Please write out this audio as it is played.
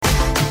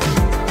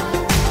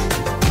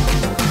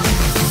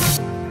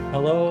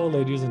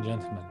ladies and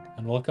gentlemen,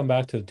 and welcome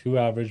back to the Two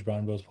Average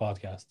Brown Bros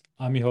podcast.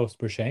 I'm your host,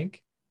 Prashank,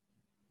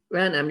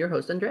 And I'm your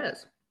host,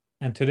 Andres.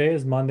 and today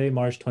is Monday,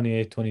 March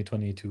 28th,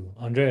 2022.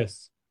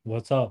 Andres,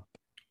 what's up?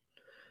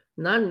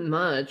 Not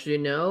much,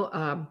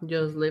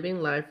 just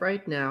living life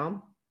right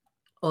now.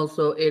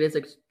 Also, it is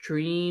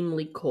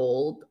extremely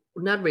cold.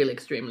 Not really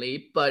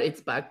extremely, but it's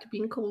back to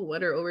being cold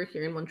weather over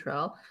here in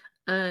Montreal.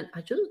 And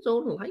I just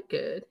don't like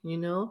it.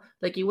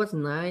 Like it was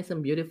nice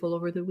and beautiful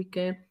over the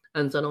weekend,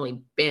 and suddenly,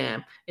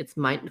 bam, it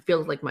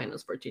feels like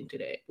minus 14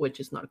 today, which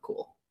is not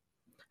cool.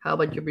 How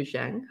about you,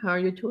 Bishang? How are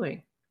you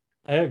doing?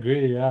 I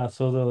agree, yeah.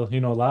 So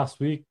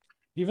last week,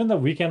 even the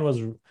weekend was,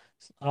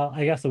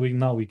 I guess the week,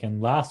 not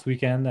weekend, last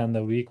weekend and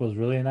the week was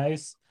really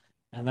nice.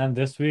 And then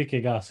this week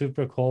it got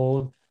super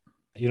cold.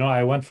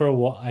 I went for a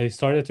walk. I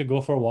started to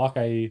go for a walk.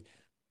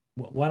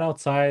 Went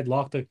outside,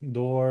 locked the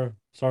door,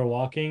 started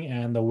walking,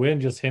 and the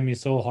wind just hit me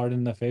so hard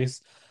in the face.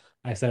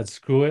 I said,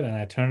 screw it, and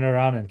I turned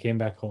around and came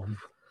back home.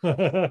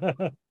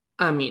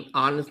 I mean,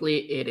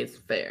 honestly, it is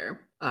fair.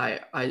 I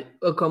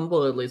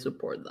completely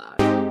support that.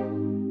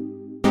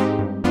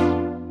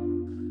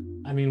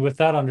 I mean, with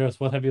that, Andres,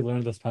 what have you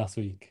learned this past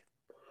week?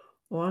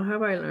 What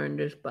have I learned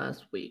this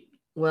past week?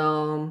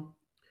 What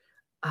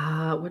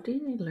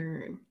did I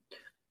learn?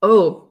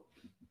 Oh,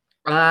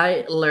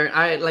 I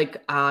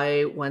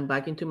went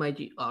back into my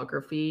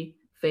geography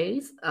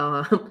phase.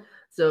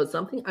 So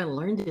something I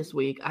learned this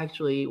week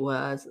actually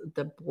was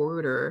the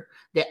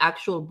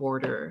actual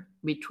border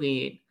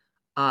between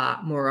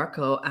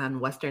Morocco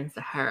and Western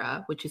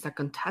Sahara, which is a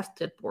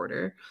contested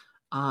border.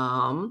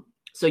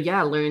 So yeah,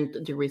 I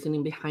learned the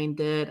reasoning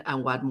behind it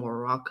and what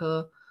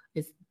Morocco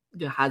is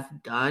has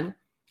done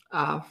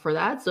for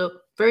that. So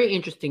very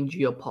interesting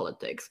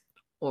geopolitics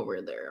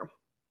over there.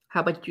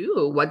 How about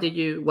you?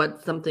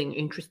 What's something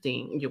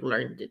interesting you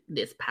learned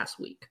this past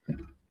week?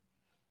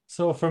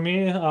 So for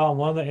me,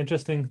 one of the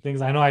interesting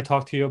things, I know I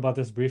talked to you about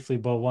this briefly,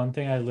 but one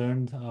thing I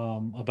learned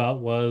about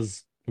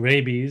was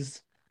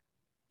rabies.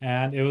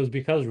 And it was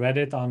because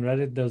on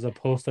Reddit, there's a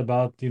post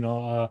about,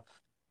 a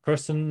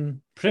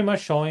person pretty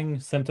much showing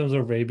symptoms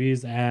of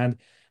rabies. And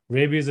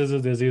rabies is a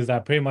disease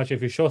that pretty much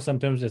if you show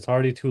symptoms, it's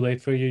already too late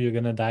for you. You're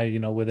gonna die,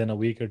 within a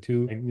week or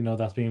two.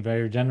 That's being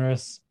very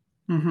generous.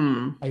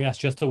 Mm-hmm. I guess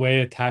just the way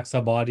it attacks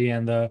the body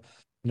and the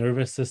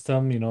nervous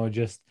system,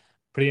 just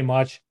pretty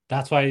much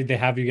that's why they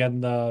have you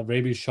get the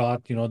rabies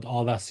shot,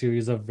 all that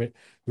series of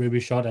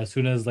rabies shot as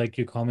soon as like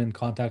you come in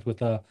contact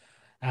with a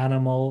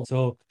animal.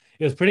 So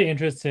it was pretty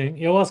interesting.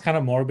 It was kind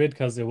of morbid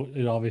because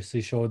it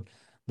obviously showed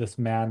this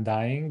man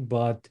dying,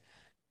 but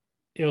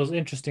it was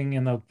interesting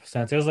in the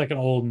sense it was like an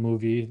old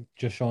movie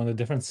just showing the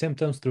different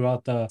symptoms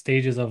throughout the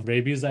stages of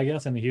rabies, I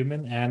guess, in a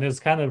human. And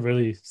it's kind of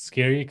really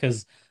scary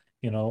because,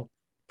 you know,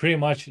 pretty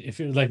much if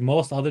you're like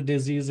most other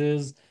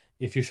diseases,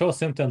 if you show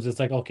symptoms, it's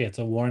like, okay, it's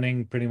a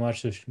warning pretty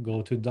much to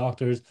go to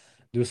doctors,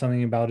 do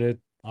something about it.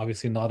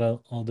 Obviously, not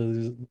all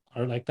diseases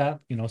are like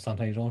that.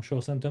 Sometimes you don't show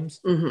symptoms.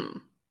 Mm-hmm.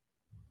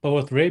 But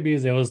with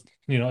rabies, it was,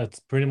 it's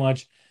pretty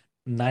much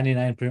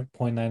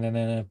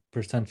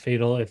 99.999%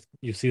 fatal if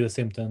you see the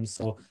symptoms.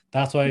 So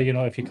that's why,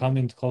 if you come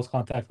into close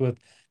contact with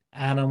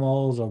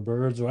animals or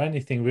birds or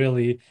anything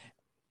really,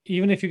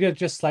 even if you get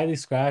just slightly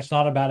scratched,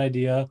 not a bad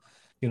idea,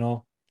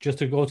 just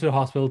to go to the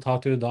hospital,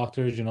 talk to the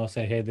doctors,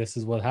 say, hey, this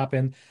is what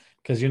happened,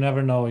 because you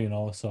never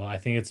know, So I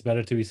think it's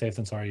better to be safe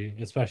than sorry,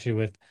 especially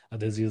with a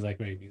disease like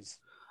rabies.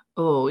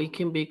 Oh, it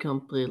can be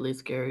completely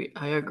scary.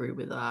 I agree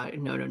with that.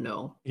 No, no,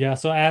 no. Yeah,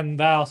 so and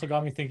that also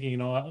got me thinking,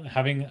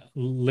 having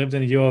lived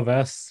in U of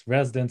S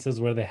residences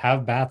where they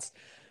have bats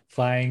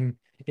flying,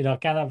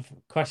 kind of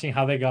questioning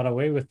how they got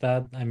away with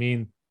that. I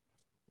mean,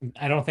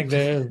 I don't think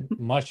there's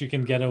much you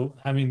can get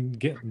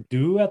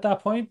do at that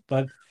point,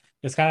 but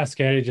it's kind of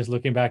scary just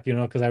looking back,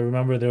 because I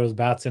remember there was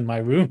bats in my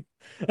room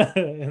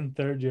in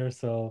third year.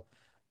 So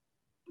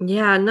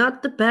Yeah,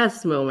 not the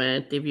best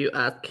moment if you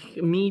ask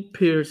me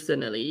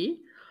personally.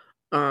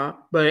 But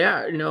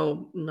yeah,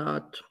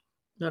 not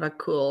a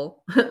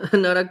cool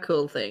not a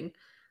cool thing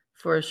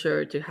for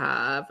sure to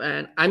have.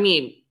 And I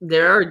mean,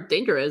 they are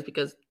dangerous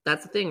because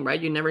that's the thing,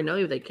 right? You never know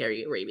if they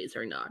carry rabies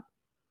or not.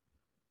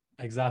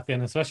 exactly,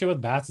 and especially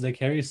with bats, they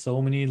carry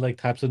so many like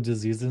types of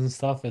diseases and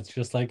stuff. It's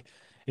just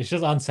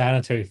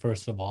unsanitary,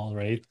 first of all,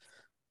 right?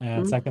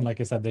 And second,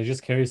 like I said, they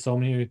just carry so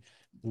many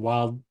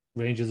wild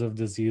ranges of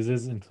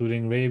diseases,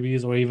 including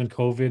rabies or even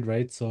COVID,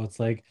 right? So it's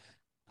like,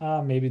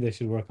 maybe they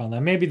should work on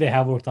that. Maybe they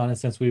have worked on it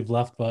since we've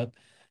left, but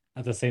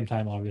at the same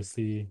time,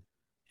 obviously,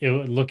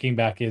 looking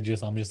back, I'm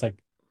just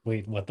like,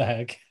 wait, what the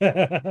heck?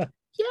 Yeah,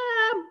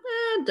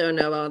 I don't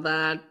know about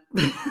that.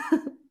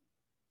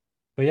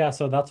 But yeah,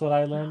 so that's what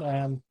I learned.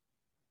 And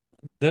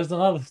there's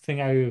another thing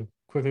I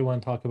quickly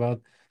want to talk about,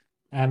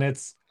 and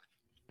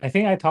I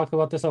think I talked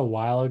about this a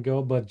while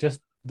ago, but just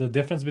the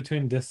difference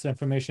between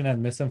disinformation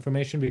and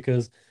misinformation,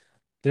 because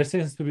there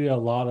seems to be a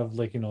lot of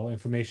like,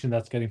 information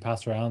that's getting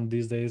passed around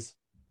these days.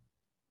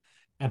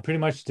 And pretty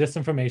much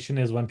disinformation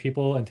is when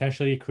people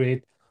intentionally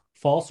create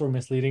false or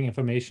misleading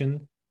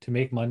information to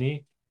make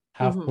money,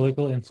 have Hmm.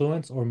 political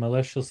influence, or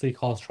maliciously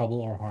cause trouble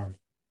or harm.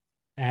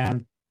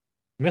 And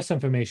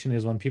misinformation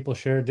is when people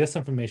share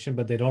disinformation,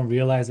 but they don't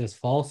realize it's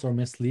false or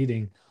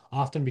misleading,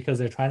 often because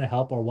they're trying to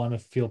help or want to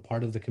feel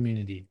part of the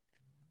community.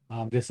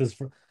 This is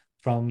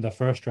from the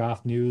First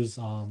Draft News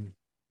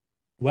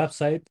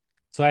website.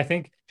 So I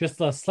think just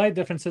the slight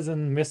differences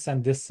in mis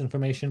and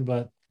disinformation,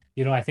 but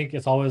I think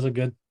it's always a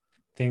good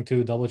thing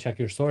to double check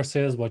your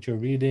sources, what you're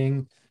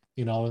reading,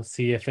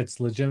 see if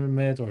it's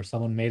legitimate or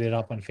someone made it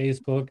up on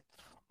Facebook,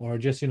 or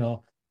just,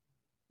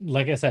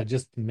 like I said,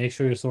 just make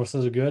sure your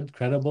sources are good,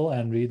 credible,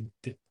 and read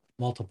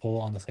multiple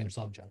on the same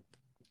subject.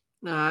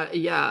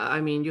 Yeah,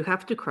 I mean, you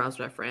have to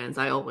cross-reference.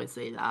 I always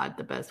say that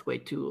the best way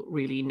to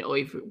really know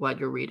if what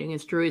you're reading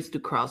is true is to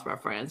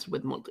cross-reference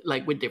with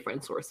like with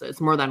different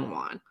sources, more than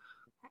one.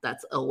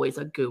 That's always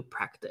a good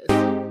practice.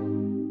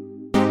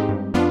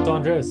 So,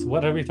 Andres,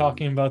 what are we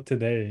talking about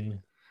today?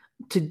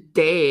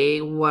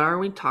 Today, what are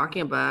we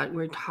talking about?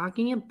 We're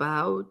talking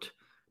about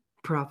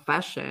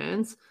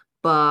professions,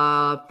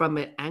 but from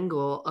an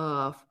angle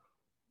of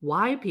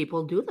why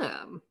people do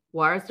them.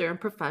 Why is certain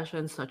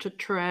professions such a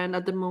trend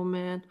at the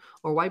moment?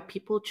 Or why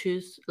people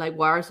choose, like,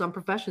 why are some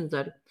professions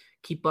that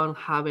keep on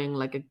having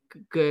like a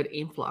good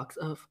influx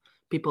of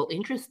people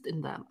interested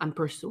in them and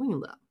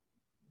pursuing them?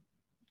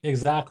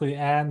 Exactly.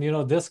 And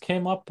this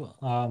came up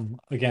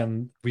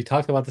again, we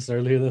talked about this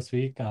earlier this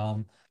week.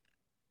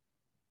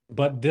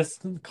 But this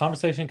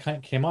conversation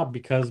came up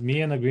because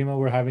me and Agrima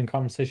were having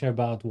conversation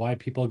about why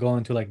people go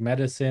into like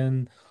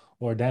medicine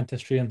or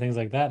dentistry and things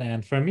like that.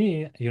 And for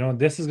me,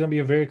 this is going to be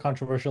a very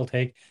controversial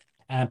take,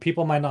 and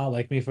people might not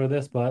like me for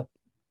this, but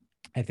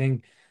I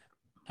think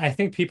I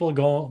think people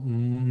go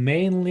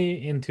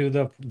mainly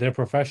into their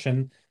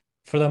profession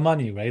for the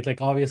money, right?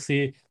 Like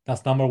obviously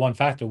that's number one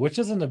factor, which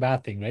isn't a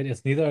bad thing, right?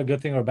 It's neither a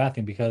good thing or a bad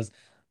thing because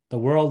the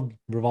world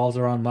revolves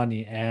around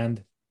money.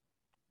 And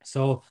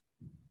so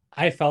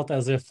I felt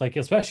as if like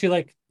especially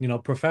like,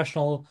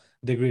 professional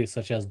degrees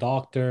such as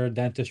doctor,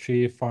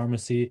 dentistry,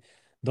 pharmacy,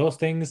 those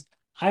things,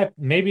 I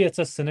maybe it's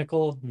a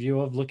cynical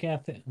view of looking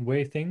at the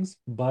way things,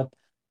 but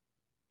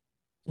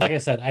like I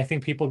said, I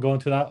think people go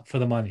into that for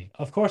the money.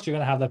 Of course, you're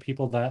gonna have the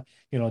people that,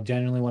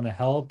 genuinely want to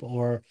help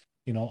or,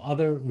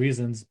 other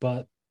reasons,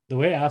 but the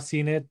way I've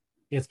seen it,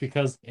 it's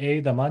because A,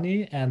 the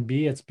money, and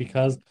B, it's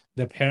because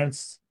the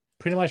parents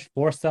pretty much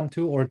forced them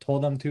to or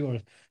told them to or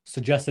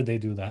suggested they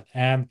do that.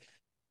 And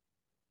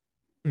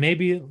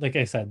maybe, like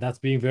I said, that's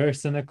being very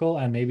cynical,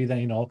 and maybe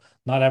that,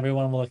 not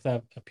everyone will like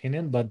that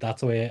opinion, but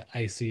that's the way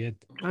I see it.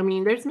 I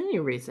mean, there's many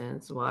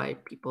reasons why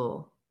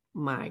people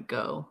might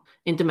go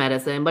into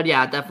medicine, but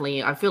yeah,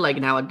 definitely. I feel like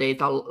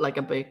nowadays, like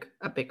a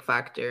big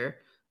factor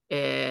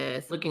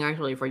is looking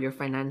actually for your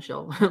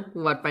financial,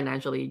 what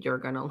financially you're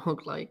gonna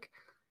look like,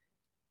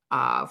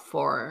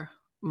 for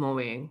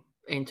moving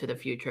into the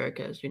future,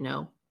 because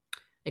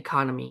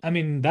economy. I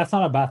mean, that's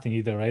not a bad thing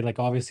either, right? Like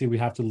obviously we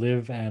have to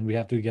live and we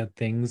have to get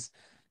things,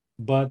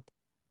 but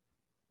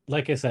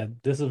like I said,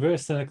 this is very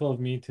cynical of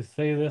me to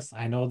say this.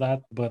 I know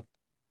that, but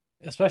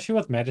especially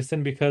with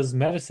medicine, because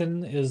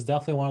medicine is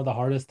definitely one of the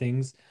hardest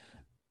things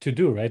to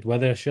do, right?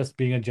 Whether it's just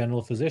being a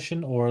general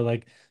physician or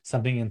like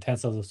something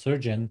intense as a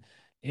surgeon,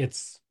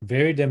 it's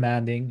very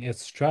demanding,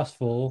 it's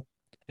stressful,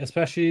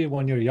 especially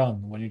when you're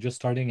young, when you're just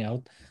starting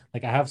out.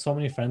 Like I have so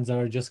many friends that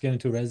are just getting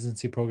to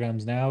residency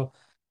programs now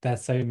that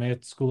say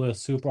med school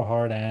is super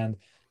hard and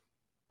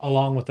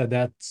along with the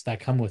debts that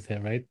come with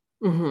it, right?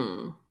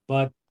 Hmm.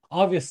 But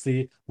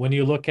obviously, when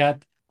you look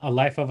at a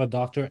life of a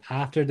doctor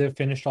after they've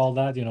finished all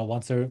that,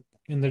 once they're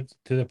in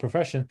the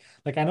profession,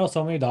 like I know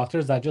so many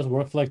doctors that just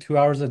work for like 2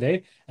 hours a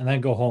day and then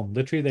go home.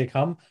 Literally, they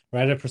come,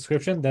 write a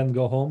prescription, then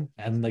go home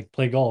and like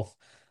play golf.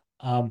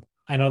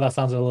 I know that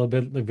sounds a little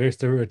bit like very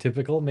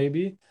stereotypical,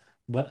 maybe,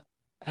 but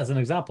as an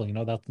example,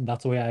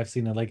 that's the way I've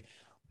seen it. Like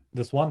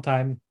this one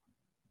time.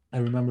 I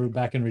remember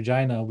back in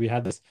Regina, we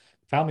had this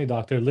family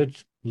doctor,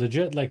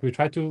 legit, like we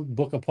tried to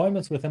book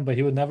appointments with him, but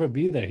he would never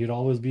be there. He'd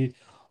always be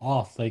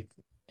off, like,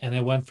 and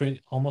it went for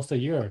almost a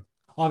year.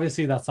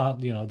 Obviously, that's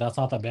not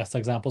the best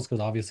examples because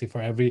obviously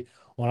for every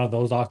one of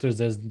those doctors,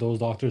 there's those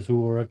doctors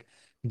who work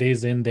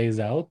days in,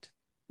 days out.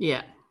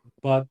 Yeah.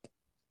 But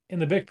in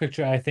the big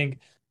picture, I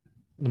think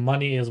the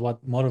money is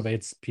what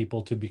motivates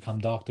people to become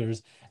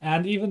doctors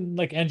and even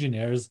like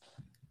engineers.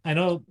 I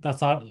know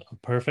that's not a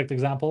perfect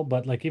example,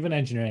 but like even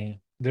engineering,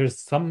 there's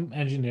some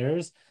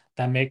engineers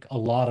that make a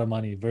lot of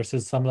money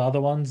versus some of the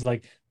other ones.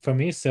 Like for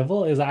me,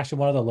 civil is actually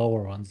one of the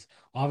lower ones.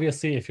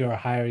 Obviously, if you're a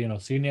higher,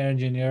 senior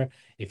engineer,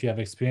 if you have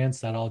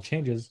experience, that all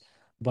changes.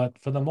 But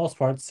for the most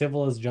part,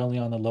 civil is generally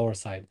on the lower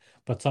side.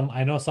 But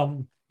I know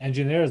some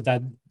engineers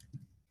that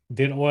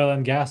did oil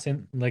and gas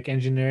in like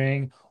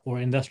engineering or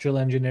industrial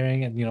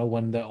engineering and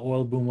when the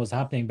oil boom was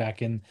happening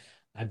back in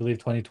I believe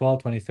 2012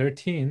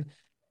 2013,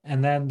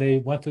 and then they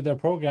went through their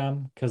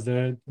program because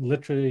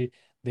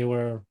they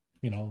were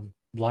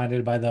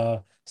blinded by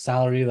the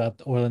salary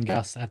that oil and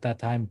gas at that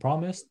time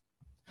promised,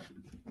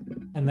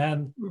 and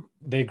then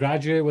they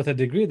graduate with a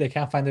degree, they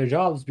can't find their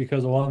jobs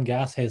because oil and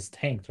gas has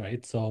tanked,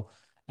 right? So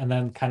and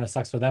then kind of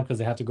sucks for them because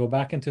they have to go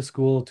back into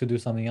school to do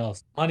something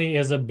else. Money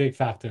is a big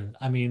factor.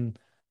 I mean,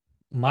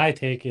 my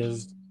take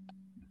is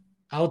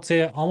I would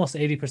say almost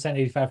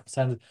 80%,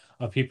 85%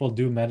 of people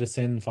do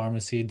medicine,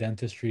 pharmacy,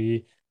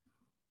 dentistry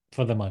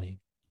for the money.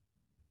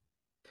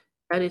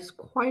 That is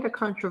quite a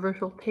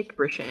controversial take,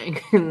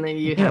 Brishang, that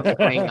you have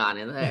going on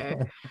in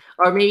there.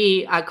 Or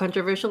maybe a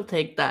controversial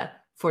take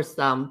that for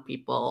some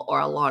people or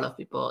a lot of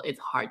people, it's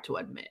hard to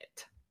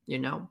admit, you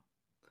know?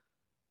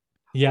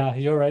 Yeah,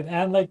 you're right.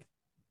 And like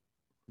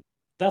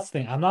that's the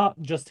thing. I'm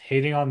not just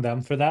hating on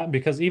them for that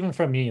because even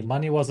for me,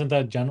 money wasn't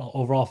a general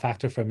overall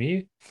factor for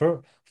me.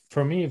 For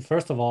me,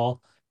 first of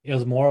all, it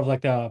was more of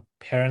like a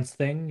parents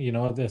thing. You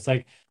know, it's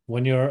like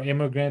when you're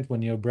immigrant,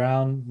 when you're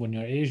brown, when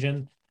you're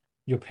Asian,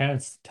 your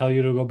parents tell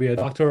you to go be a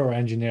doctor or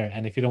engineer.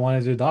 And if you don't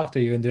want to do doctor,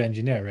 you can do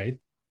engineer, right?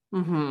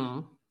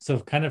 Mm-hmm. So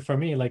kind of for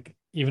me, like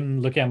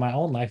even looking at my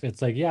own life,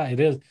 it's like, yeah,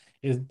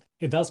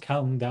 it does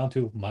come down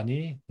to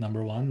money,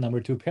 number one, number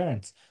two,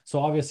 parents. So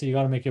obviously you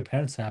got to make your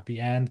parents happy.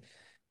 And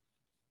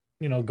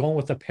going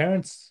with the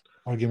parents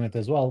argument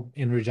as well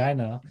in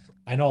Regina,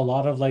 I know a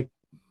lot of like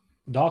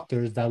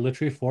doctors that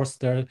literally force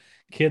their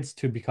kids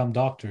to become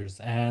doctors.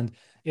 And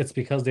it's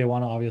because they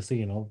want to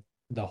obviously,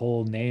 the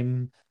whole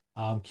name,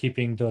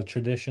 keeping the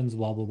traditions,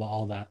 blah, blah, blah,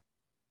 all that.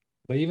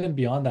 But even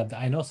beyond that,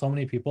 I know so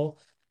many people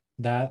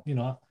that,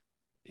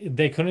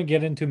 they couldn't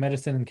get into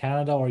medicine in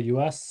Canada or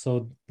US,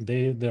 so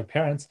their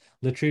parents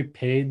literally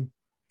paid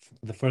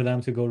for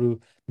them to go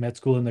to med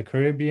school in the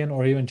Caribbean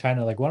or even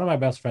China. Like one of my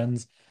best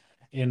friends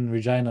in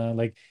Regina,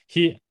 like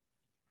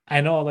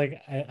I know,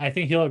 like I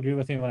think he'll agree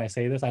with me when I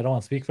say this. I don't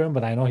want to speak for him,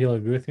 but I know he'll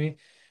agree with me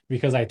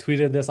because I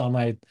tweeted this on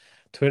my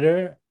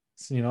Twitter,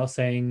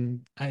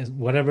 saying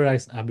whatever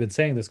I've been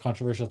saying, this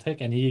controversial take,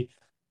 and he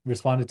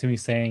responded to me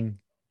saying,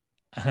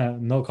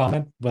 no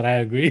comment, but I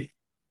agree.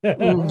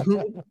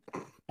 Mm-hmm.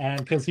 And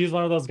because he's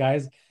one of those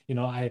guys,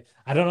 I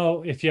don't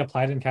know if he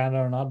applied in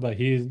Canada or not, but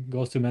he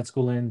goes to med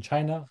school in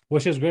China,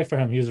 which is great for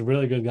him. He's a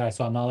really good guy,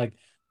 so I'm not like,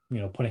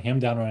 putting him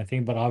down or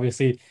anything. But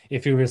obviously,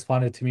 if he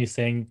responded to me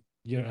saying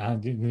you're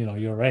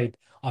right,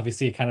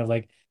 obviously, he kind of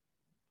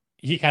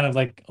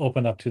like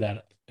opened up to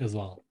that as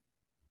well.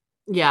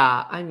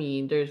 Yeah, I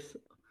mean, there's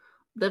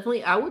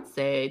definitely, I would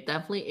say,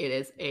 definitely it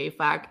is a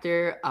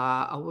factor.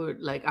 I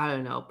would like, I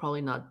don't know,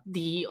 probably not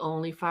the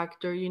only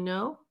factor,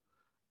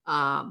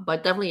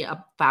 but definitely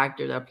a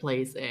factor that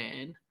plays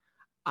in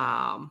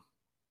um,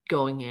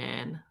 going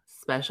in,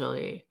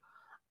 especially.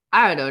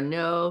 I don't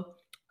know.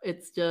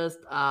 It's just,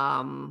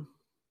 I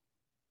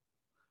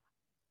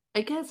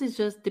guess it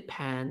just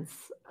depends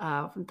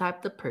from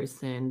type of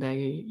person that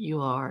you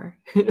are.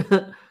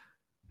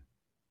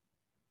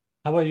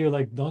 How about you?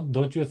 Like,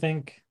 don't you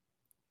think?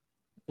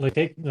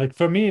 Like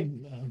for me,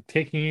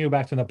 taking you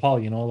back to Nepal,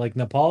 like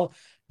Nepal,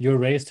 you're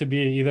raised to be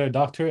either a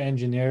doctor,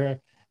 engineer,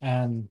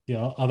 and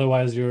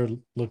otherwise you're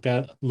looked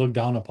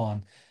down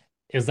upon.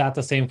 Is that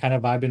the same kind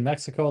of vibe in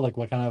Mexico? Like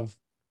what kind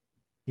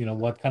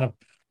of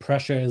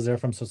pressure is there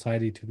from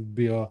society to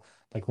be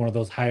like one of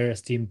those higher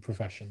esteemed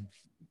professions?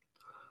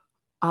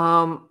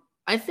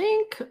 I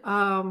think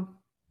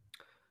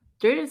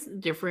there is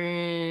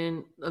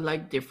different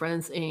like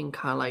difference in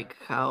kind of like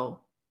how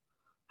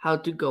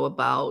to go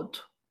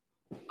about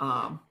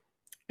um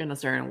in a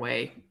certain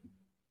way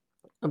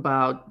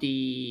about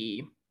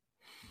the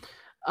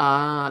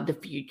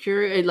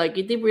future.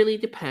 It really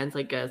depends,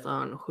 I guess,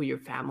 on who your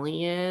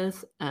family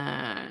is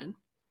and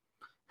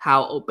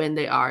how open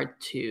they are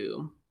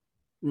to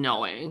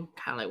knowing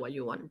kind of like what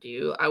you want to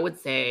do. I would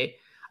say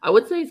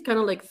it's kind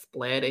of like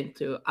split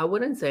into, I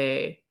wouldn't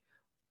say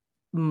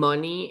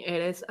money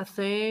it is a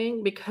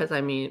thing, because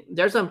I mean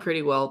there's some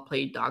pretty well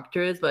paid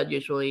doctors, but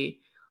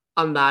usually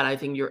on that I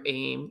think your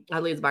aim,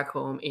 at least back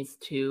home, is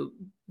to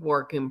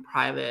work in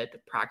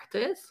private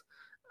practice.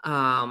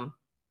 Um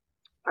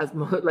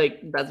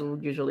like that's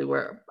usually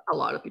where a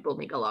lot of people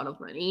make a lot of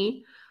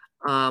money.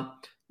 Um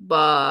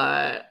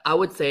but I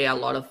would say a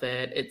lot of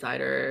it's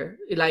either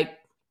like,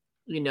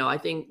 I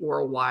think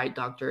worldwide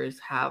doctors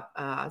have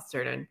a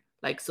certain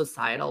like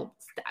societal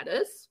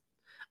status.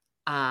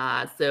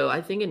 So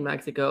I think in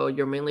Mexico,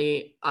 you're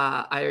mainly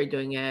either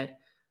doing it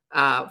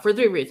for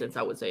three reasons,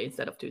 I would say,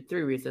 instead of two.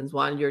 Three reasons.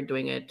 One, you're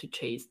doing it to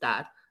chase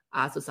that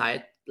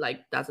society,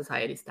 like that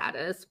society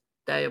status.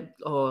 That,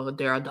 oh,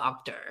 they're a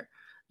doctor.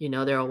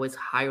 They're always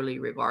highly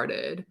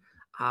regarded.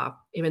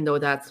 Even though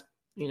that's,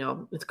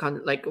 it's kind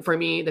of like, for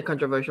me, the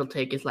controversial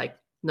take is like,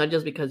 not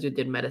just because you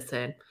did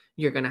medicine,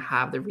 you're gonna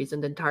have the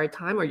reason the entire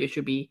time, or you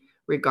should be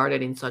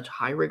regarded in such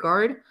high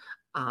regard.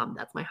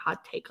 That's my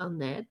hot take on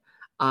that.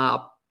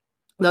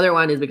 Another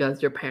one is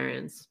because your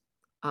parents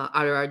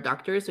either are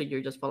doctors, so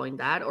you're just following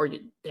that, or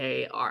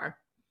they are,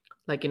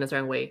 like, in a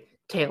certain way,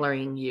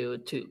 tailoring you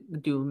to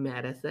do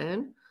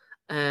medicine.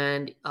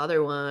 And the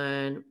other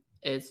one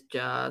is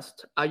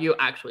just you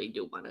actually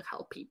do want to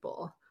help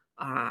people.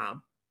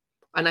 Um,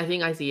 and I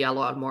think I see a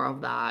lot more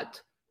of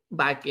that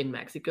back in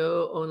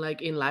Mexico, or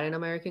like in Latin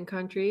American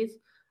countries.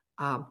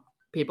 Um,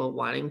 People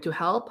wanting to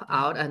help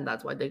out, and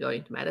that's why they go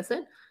into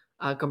medicine.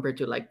 Compared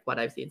to like what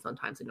I've seen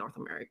sometimes in North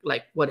America,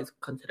 like what is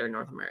considered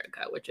North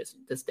America, which is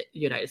the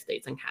United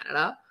States and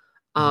Canada.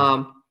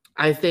 Mhm.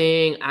 I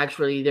think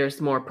actually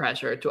there's more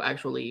pressure to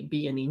actually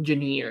be an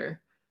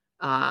engineer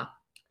uh,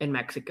 in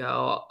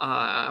Mexico.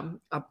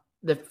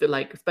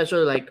 Like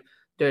especially like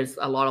there's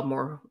a lot of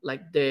more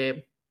like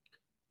the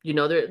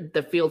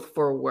field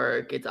for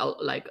work. It's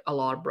like a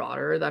lot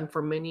broader than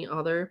for many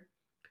other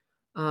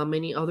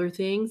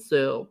things.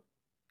 So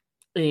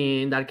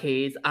in that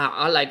case,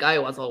 I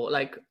was all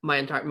like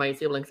my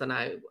siblings and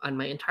I and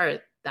my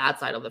entire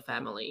that side of the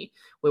family,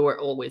 we were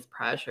always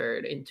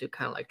pressured into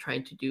kind of like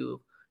trying to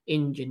do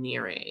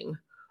engineering,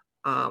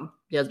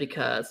 just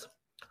because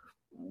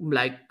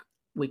like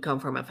we come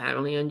from a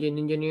family of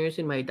engineers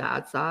in my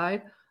dad's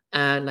side,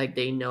 and like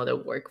they know the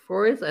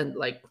workforce, and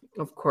like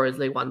of course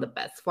they want the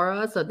best for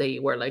us, so they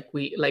were like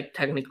we like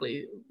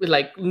technically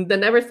like they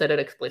never said it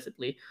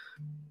explicitly,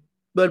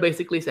 but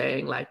basically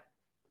saying like,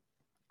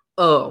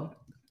 oh,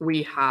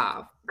 we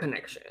have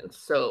connections,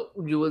 so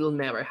you will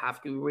never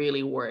have to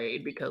really worry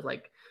because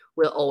like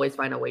we'll always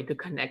find a way to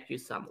connect you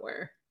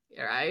somewhere,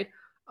 right?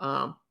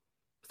 um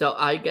so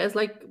I guess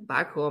like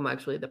back home,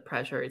 actually, the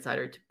pressure is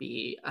either to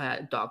be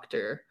a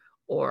doctor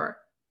or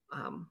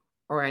um,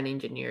 or an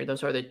engineer.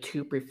 Those are the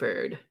two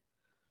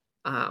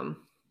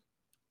um,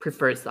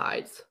 preferred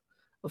sides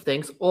of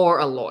things, or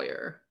a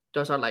lawyer.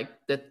 Those are like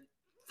the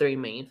three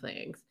main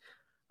things.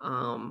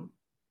 Um,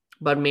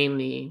 but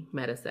mainly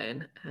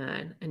medicine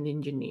and an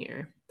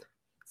engineer.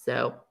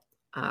 So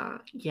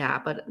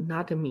yeah, but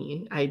not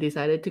me. I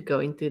decided to go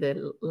into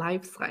the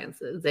life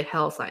sciences, the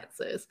health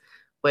sciences,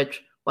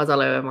 which was a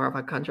little bit more of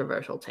a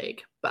controversial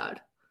take,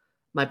 but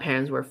my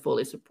parents were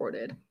fully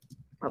supported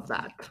of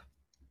that.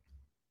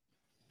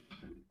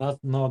 That's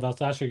no,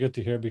 that's actually good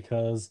to hear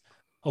because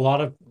a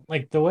lot of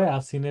like the way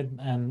I've seen it,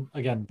 and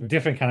again,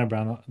 different kind of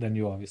brown than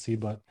you obviously,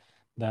 but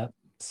that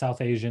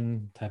South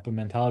Asian type of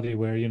mentality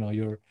where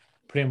you're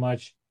pretty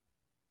much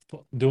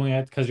doing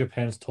it because your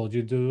parents told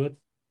you to do it.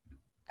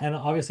 And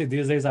obviously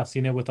these days I've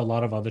seen it with a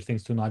lot of other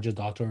things too, not just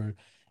doctor or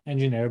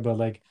engineer, but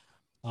like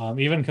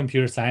even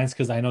computer science,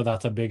 because I know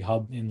that's a big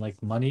hub in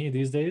like money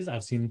these days.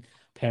 I've seen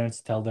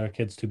parents tell their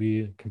kids to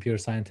be a computer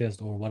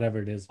scientist or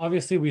whatever it is.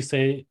 Obviously, we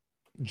say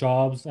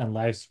jobs and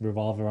lives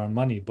revolve around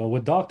money, but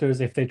with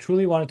doctors, if they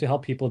truly wanted to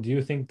help people, do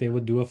you think they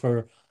would do it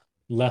for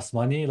less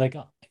money? Like,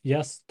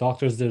 yes,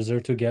 doctors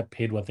deserve to get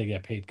paid what they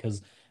get paid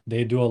because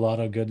they do a lot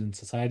of good in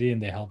society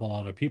and they help a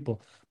lot of people.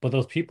 But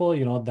those people,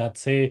 that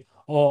say,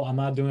 "Oh, I'm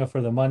not doing it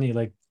for the money,"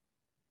 like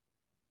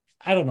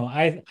I don't know.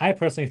 I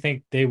personally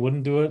think they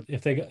wouldn't do it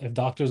if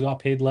doctors got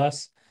paid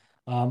less.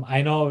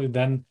 I know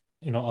then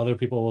other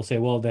people will say,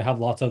 well, they have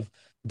lots of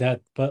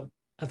debt, but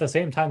at the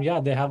same time, yeah,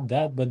 they have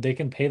debt, but they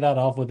can pay that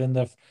off within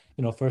the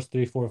first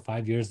 3, 4,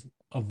 5 years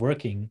of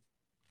working.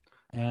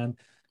 And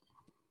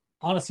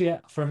honestly,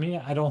 for me,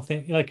 I don't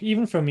think like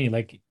even for me,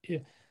 like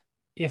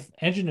if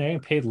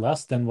engineering paid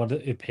less than what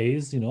it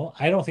pays,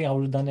 I don't think I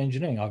would have done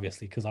engineering,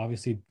 obviously, because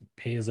obviously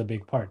pay is a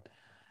big part.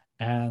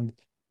 And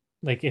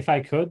like if I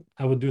could,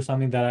 I would do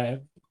something that I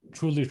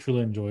truly,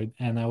 truly enjoyed,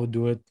 and I would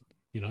do it,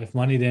 if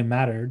money didn't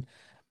matter.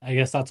 I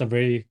guess that's a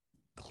very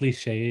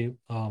cliche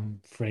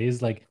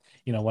phrase. Like,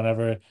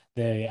 whenever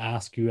they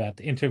ask you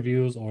at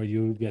interviews or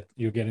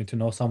you're getting to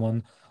know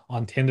someone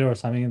on Tinder or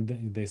something,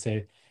 and they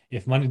say,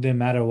 if money didn't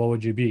matter, what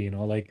would you be?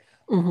 Like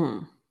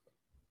Mm-hmm.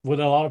 would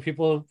a lot of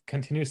people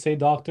continue to say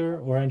doctor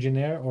or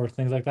engineer or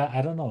things like that?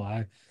 I don't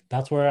know.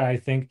 That's where I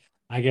think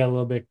I get a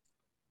little bit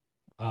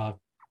uh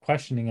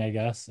questioning, I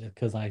guess,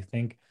 because I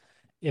think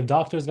if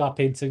doctors got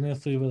paid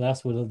significantly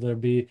less, would there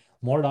be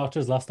more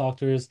doctors, less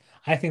doctors?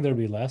 I think there'd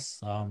be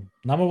less.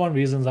 Number one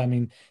reasons, I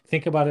mean,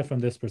 think about it from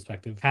this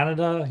perspective.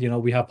 Canada,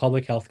 we have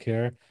public health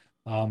care.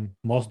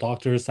 Most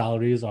doctors'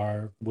 salaries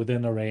are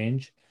within a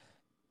range,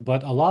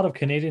 but a lot of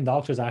Canadian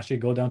doctors actually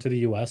go down to the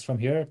US from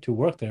here to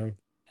work there.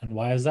 And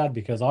why is that?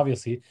 Because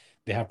obviously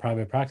they have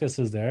private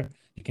practices there.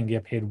 You can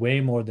get paid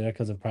way more there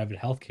because of private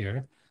health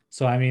care.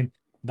 So, I mean,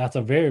 that's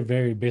a very,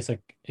 very basic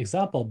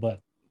example,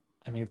 but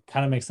I mean, it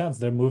kind of makes sense.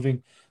 They're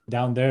moving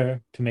down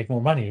there to make more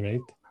money,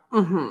 right?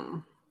 Mm-hmm.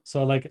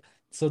 So like,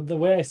 so the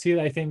way I see it,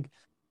 I think,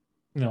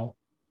 you know,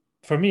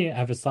 for me,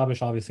 I've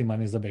established obviously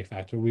money is a big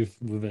factor. We've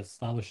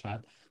established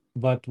that.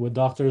 But would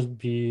doctors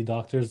be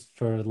doctors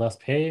for less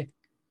pay?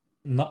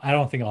 No, I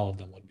don't think all of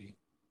them would be.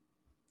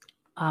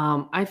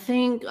 I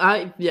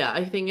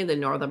think in the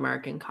North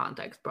American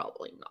context,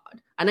 probably not.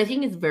 And I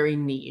think it's very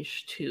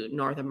niche to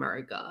North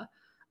America.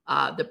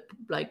 The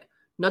like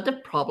not the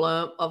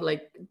problem of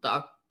like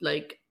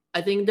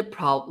I think the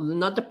problem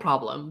not the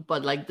problem,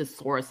 but like the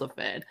source of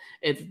it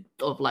is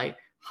of like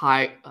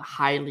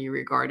highly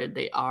regarded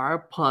they are,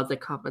 plus the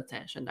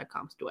competition that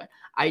comes to it.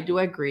 I do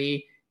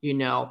agree,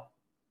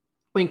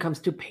 when it comes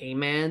to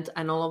payment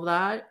and all of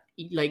that,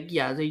 like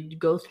yeah, they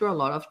go through a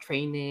lot of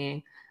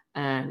training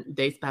and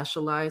they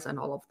specialize and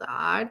all of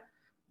that.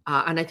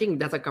 And I think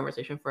that's a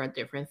conversation for a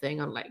different thing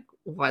on like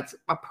what's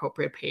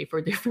appropriate pay for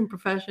different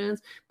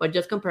professions. But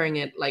just comparing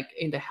it like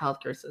in the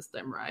healthcare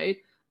system, right?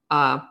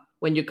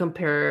 When you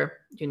compare,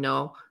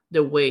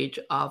 the wage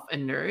of a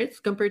nurse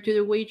compared to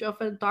the wage of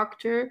a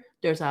doctor,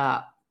 there's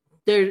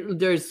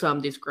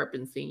some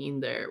discrepancy in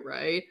there,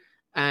 right?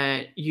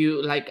 And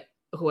you like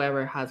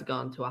whoever has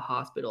gone to a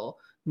hospital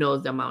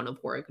knows the amount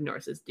of work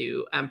nurses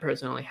do. And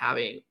personally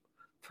having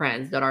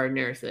friends that are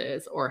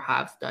nurses or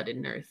have studied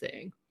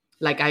nursing,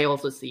 like I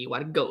also see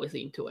what goes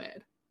into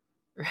it,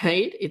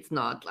 right? It's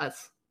not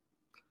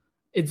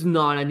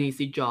an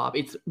easy job.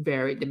 It's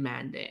very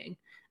demanding.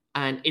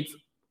 And it's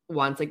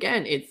once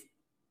again, it's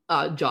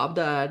a job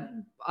that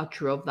a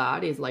true of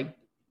that is like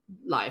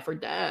life or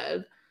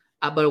death.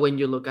 But when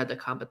you look at the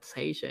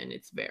compensation,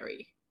 it's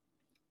very,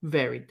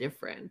 very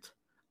different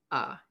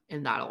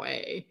in that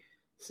way.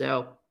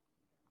 So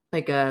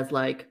I guess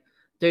like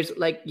there's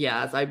like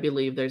yes, I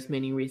believe there's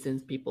many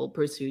reasons people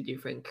pursue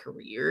different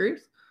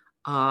careers.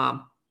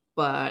 Um,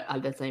 but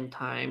at the same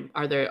time,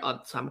 are there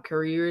some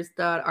careers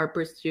that are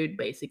pursued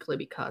basically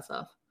because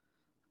of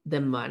the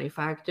money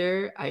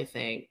factor? I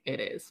think it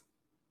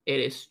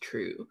is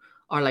true.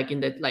 Or like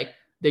in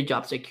the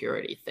job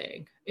security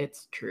thing,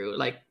 it's true.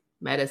 Like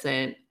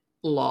medicine,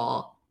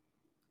 law,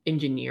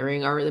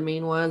 engineering are the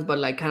main ones, but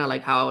like kind of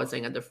like how I was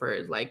saying at the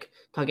first, like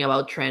talking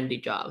about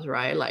trendy jobs,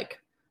 right? Like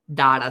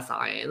data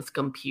science,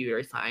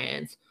 computer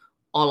science,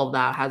 all of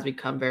that has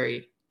become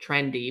very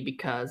trendy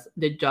because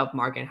the job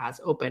market has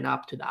opened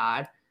up to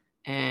that,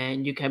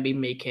 and you can be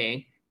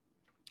making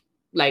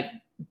like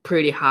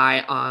pretty high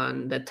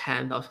on the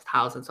tens of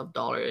thousands of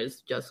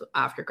dollars just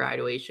after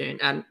graduation.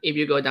 And if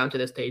you go down to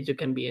the States, you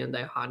can be in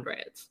the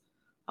hundreds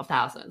of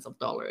thousands of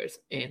dollars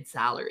in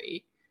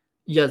salary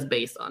just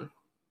based on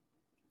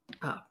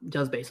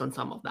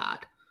some of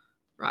that,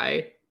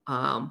 right?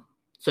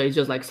 So it's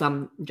just like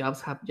some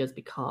jobs have just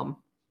become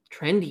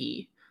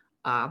trendy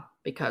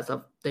because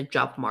of the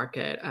job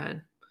market,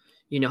 and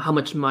how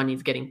much money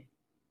is getting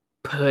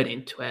put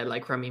into it,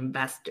 like from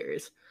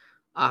investors.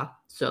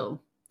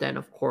 So then,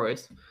 of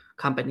course,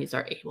 companies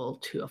are able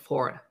to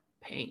afford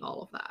paying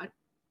all of that.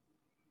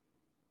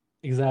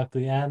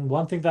 Exactly. And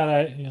one thing that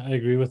I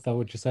agree with that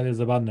what you said is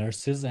about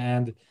nurses.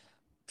 And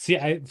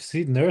I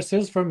see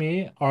nurses for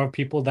me are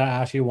people that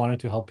actually wanted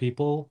to help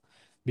people,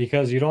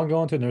 because you don't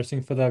go into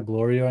nursing for the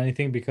glory or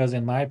anything. Because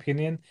in my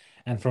opinion,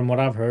 and from what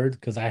I've heard,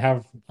 because I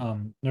have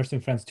nursing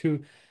friends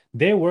too,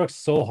 they work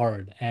so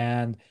hard.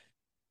 And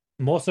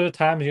most of the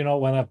time,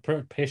 when a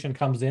patient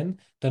comes in,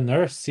 the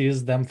nurse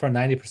sees them for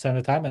 90% of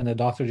the time, and the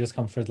doctor just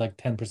comes for like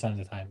 10% of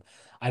the time.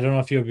 I don't know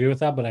if you agree with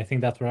that, but I think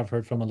that's what I've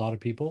heard from a lot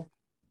of people.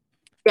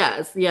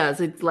 Yes,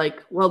 yes, it's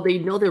like, well, they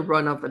know the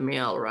run of the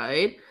mill,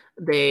 right?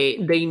 They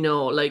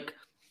know, like,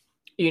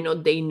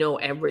 they know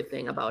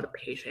everything about a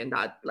patient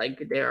that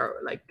like they're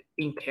like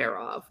in care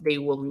of. They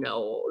will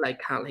know like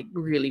kind of like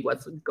really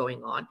what's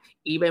going on,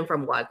 even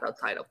from what's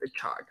outside of the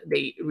chart.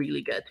 They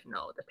really get to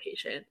know the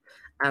patient.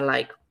 And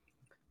like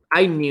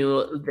I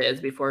knew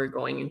this before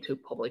going into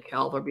public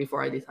health, or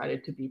before I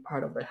decided to be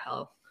part of the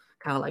health,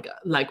 kind of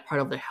like part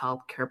of the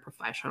healthcare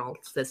professional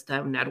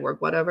system network,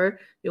 whatever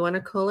you want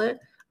to call it.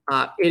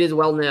 It is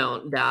well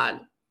known that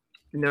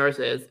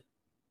nurses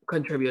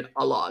contribute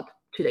a lot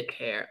to the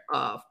care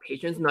of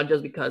patients, not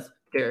just because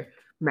they're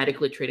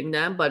medically treating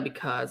them, but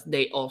because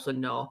they also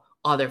know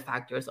other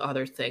factors,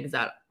 other things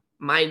that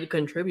might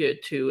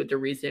contribute to the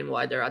reason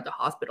why they're at the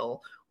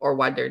hospital, or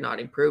why they're not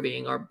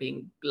improving, or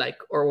being like,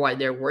 or why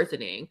they're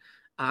worsening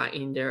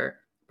in their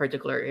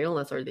particular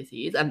illness or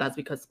disease. And that's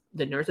because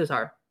the nurses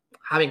are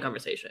having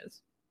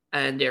conversations,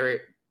 and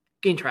they're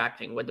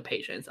interacting with the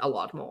patients a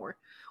lot more,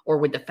 or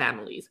with the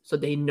families. So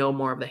they know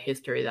more of the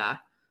history that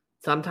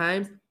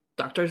sometimes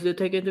doctors do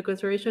take into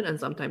consideration, and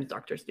sometimes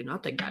doctors do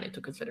not take that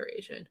into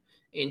consideration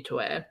into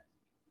it.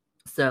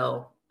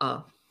 So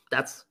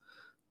that's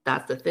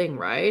that's the thing,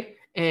 right?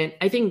 And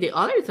I think the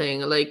other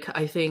thing, like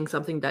I think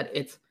something that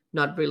it's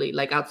not really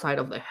like outside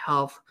of the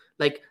health,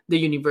 like the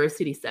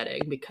university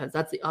setting, because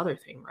that's the other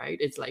thing, right?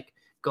 It's like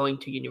going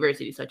to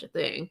university, such a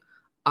thing.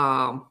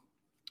 um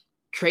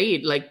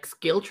Trade, like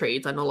skill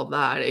trades and all of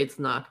that, it's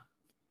not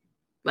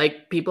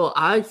like people,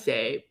 I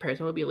say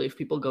personally believe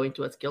people go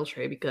into a skill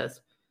trade because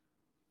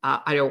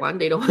either one,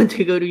 they don't want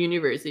to go to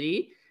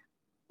university,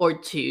 or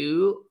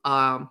two,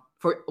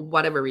 for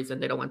whatever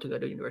reason, they don't want to go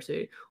to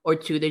university, or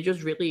two, they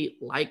just really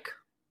like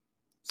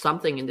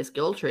something in the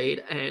skill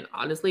trade. And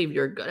honestly, if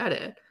you're good at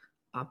it,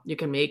 you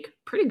can make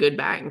pretty good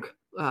bank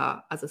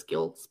as a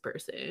skills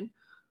person.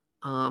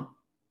 Um,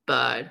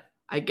 but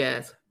I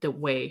guess the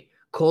way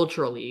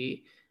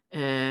culturally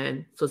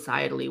and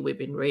societally we've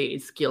been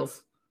raised,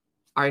 skills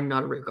are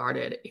not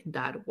regarded in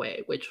that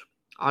way, which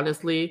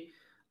honestly,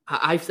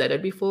 I've said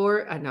it before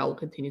and I'll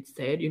continue to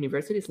say it.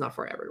 University is not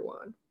for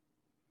everyone.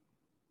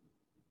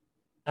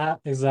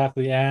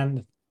 Exactly.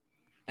 And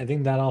I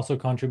think that also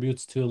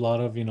contributes to a lot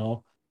of,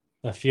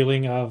 the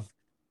feeling of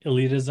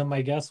elitism,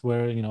 I guess,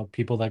 where,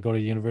 people that go to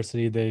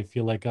university, they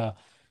feel like a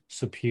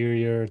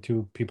superior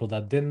to people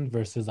that didn't,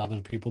 versus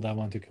other people that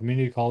went to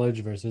community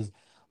college versus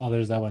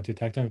others that went to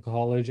technical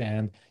college.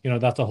 And,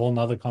 that's a whole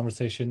nother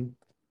conversation.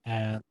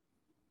 And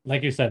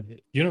like you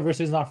said,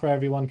 university is not for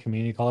everyone,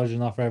 community college is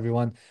not for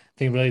everyone. I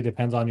think it really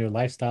depends on your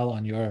lifestyle,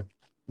 on your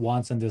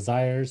wants and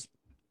desires.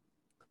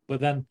 But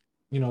then,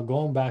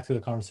 going back to the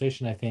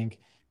conversation, I think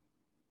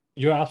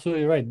You're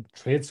absolutely right.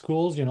 Trade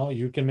schools,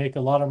 you can make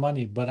a lot of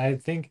money, but I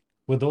think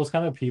with those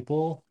kind of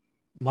people,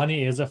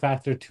 money is a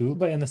factor too.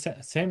 But in the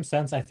same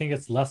sense, I think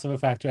it's less of a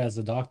factor as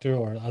a doctor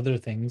or other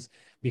things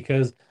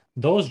because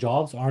those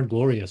jobs aren't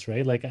glorious,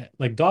 right?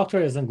 Like doctor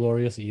isn't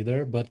glorious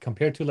either, but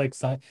compared to like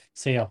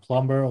say a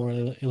plumber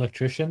or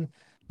electrician,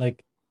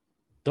 like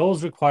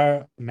those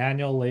require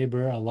manual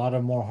labor, a lot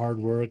of more hard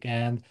work,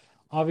 and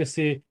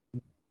obviously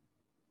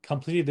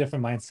completely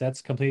different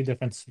mindsets, completely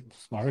different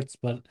smarts.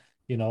 But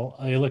an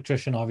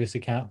electrician obviously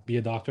can't be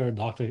a doctor. A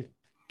doctor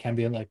can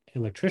be like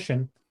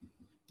electrician.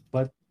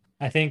 But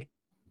I think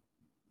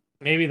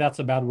maybe that's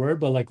a bad word,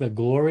 but like the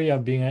glory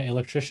of being an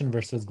electrician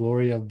versus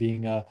glory of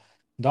being a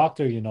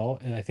doctor,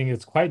 and I think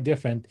it's quite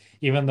different,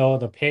 even though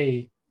the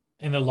pay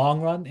in the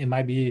long run it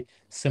might be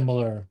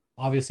similar.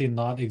 Obviously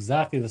not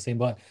exactly the same,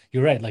 but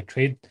you're right. Like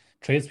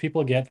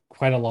tradespeople get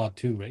quite a lot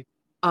too, right?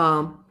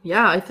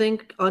 Yeah, I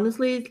think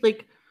honestly,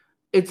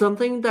 it's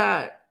something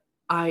that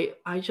I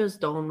just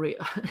don't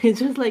it's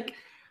just like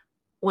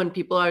when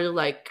people are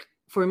like,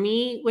 for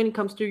me, when it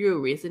comes to your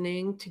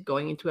reasoning to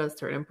going into a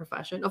certain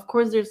profession, of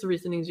course there's the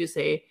reasonings you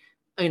say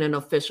in an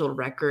official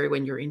record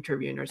when you're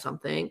interviewing or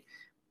something.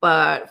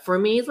 But for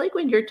me, it's like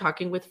when you're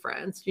talking with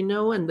friends,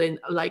 and then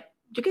like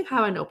you can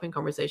have an open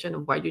conversation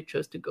of why you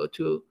chose to go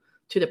to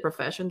the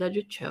profession that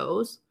you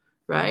chose,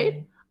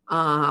 right?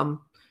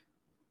 Um,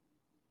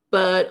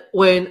 but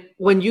when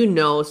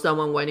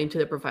someone went into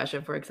the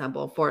profession, for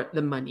example, for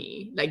the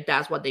money, like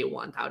that's what they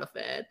want out of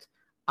it,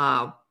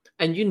 um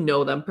and you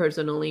know them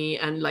personally,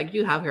 and like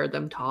you have heard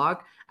them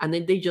talk, and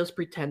then they just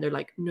pretend they're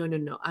like, no, no,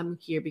 no, I'm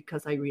here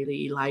because I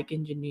really like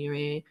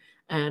engineering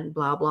and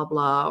blah blah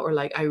blah, or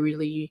like I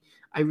really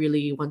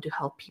want to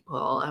help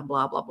people and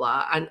blah blah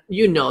blah, and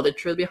the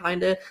truth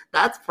behind it.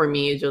 That's, for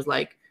me, is just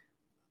like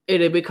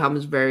it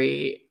becomes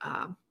very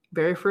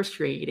very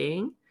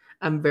frustrating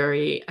and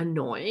very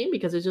annoying,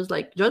 because it's just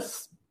like,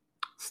 just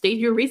state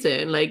your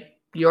reason. Like,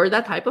 you're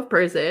that type of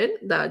person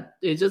that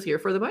is just here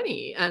for the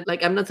money, and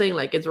like, I'm not saying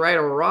like it's right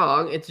or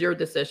wrong, it's your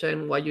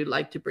decision why you'd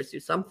like to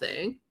pursue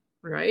something,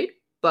 right?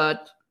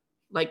 But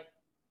like,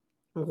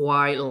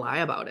 why lie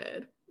about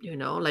it?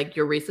 Like,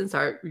 your reasons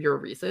are your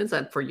reasons,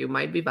 and for you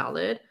might be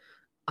valid.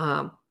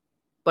 um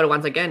but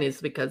once again,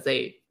 it's because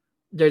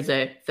there's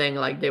a thing,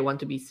 like they want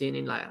to be seen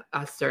in like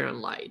a certain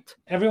light.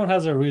 Everyone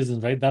has their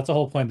reasons, right? That's the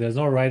whole point. There's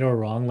no right or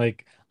wrong.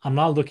 Like, I'm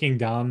not looking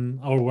down,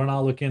 or we're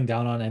not looking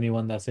down on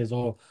anyone that says,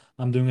 "Oh,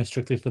 I'm doing it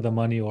strictly for the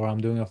money," or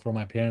 "I'm doing it for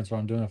my parents," or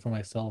 "I'm doing it for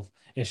myself."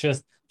 It's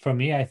just for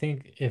me, I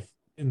think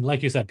and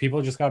like you said,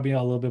 people just gotta be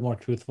a little bit more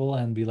truthful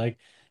and be like,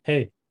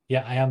 "Hey,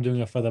 yeah, I am doing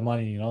it for the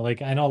money."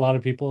 Like I know a lot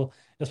of people,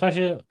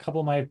 especially a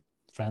couple of my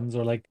friends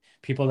or like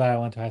people that I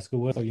went to high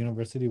school with or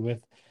university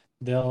with,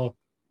 they'll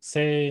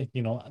say,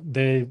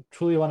 they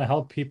truly want to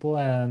help people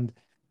and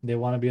they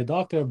want to be a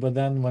doctor, but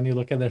then when you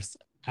look at their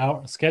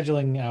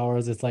scheduling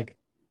hours, it's like,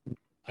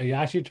 are you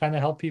actually trying to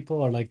help people?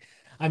 Or like,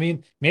 I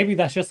mean, maybe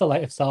that's just the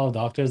lifestyle of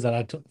doctors that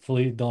I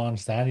fully don't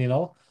understand.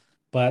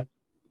 But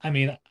I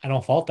mean, I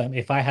don't fault them.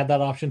 If I had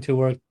that option to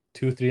work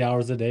 2, 3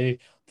 hours a day,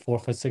 4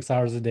 for 6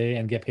 hours a day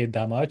and get paid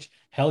that much,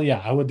 hell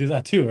yeah, I would do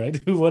that too, right?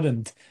 Who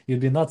wouldn't? You'd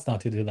be nuts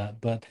not to do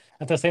that. But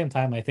at the same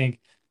time, I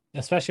think,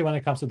 especially when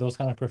it comes to those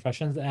kind of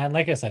professions, and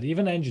like I said,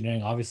 even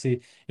engineering,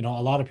 obviously, a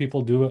lot of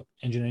people do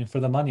engineering for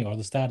the money or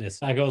the status.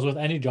 That goes with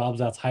any jobs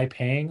that's high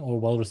paying or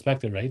well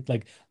respected, right?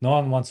 Like no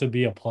one wants to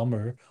be a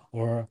plumber,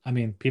 or I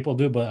mean, people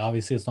do, but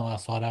obviously it's not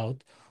as sought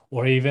out.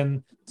 Or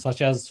even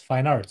such as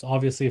fine arts.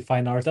 Obviously,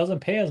 fine arts doesn't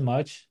pay as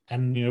much.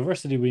 And in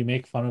university, we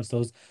make fun of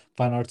those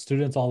fine art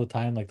students all the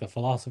time, like the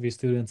philosophy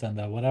students and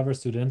the whatever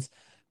students.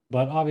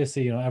 But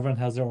obviously, everyone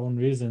has their own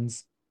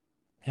reasons.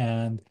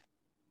 And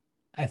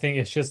I think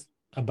it's just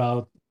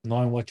about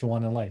knowing what you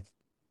want in life.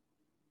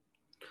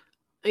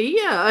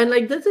 Yeah, and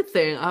like that's the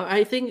thing.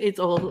 I think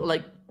it's all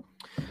like,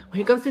 when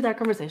it comes to that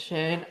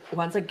conversation,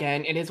 once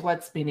again, it is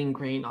what's been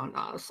ingrained on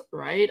us,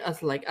 right?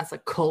 As a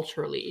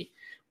culturally,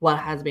 what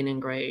has been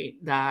ingrained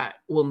that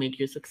will make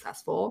you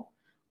successful.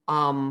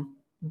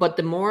 But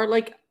the more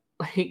like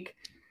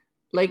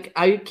like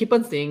I keep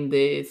on seeing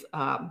this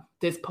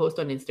post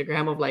on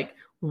Instagram of like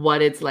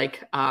what it's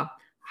like,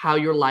 how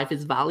your life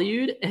is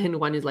valued, and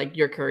one is like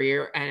your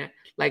career and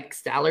like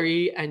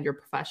salary and your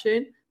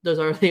profession. Those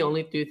are the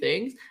only two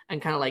things,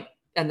 and kind of like,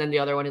 and then the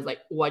other one is like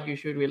what you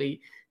should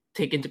really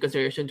take into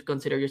consideration to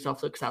consider yourself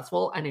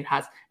successful, and it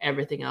has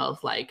everything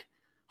else, like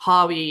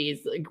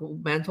hobbies, like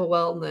mental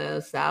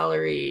wellness,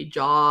 salary,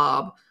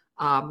 job,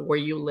 where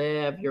you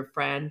live, your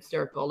friend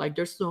circle. Like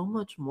there's so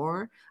much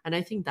more, and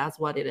I think that's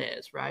what it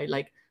is, right?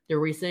 Like the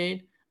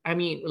reason, I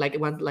mean, like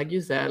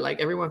you said,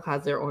 like everyone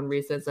has their own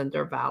reasons and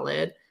they're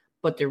valid,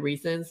 but the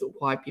reasons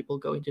why people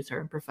go into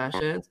certain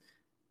professions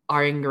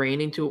are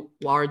ingrained into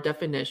our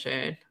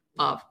definition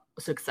of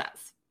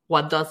success.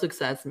 What does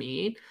success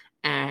mean?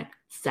 And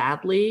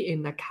sadly,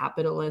 in a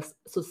capitalist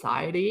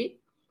society,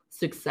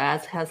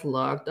 success has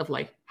looked of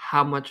like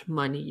how much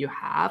money you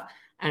have,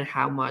 and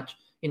how much,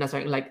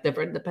 certain, like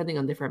different, depending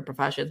on different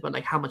professions, but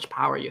like how much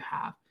power you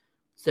have.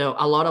 So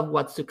a lot of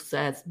what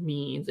success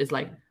means is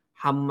like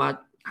how much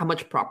how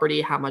much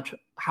property, how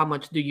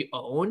much do you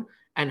own,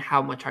 and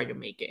how much are you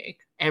making.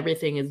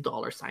 Everything is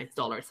dollar signs,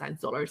 dollar signs,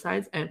 dollar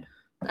signs, and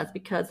that's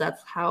because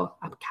that's how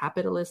a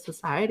capitalist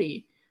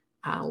society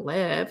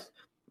lives.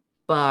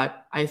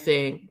 But I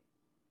think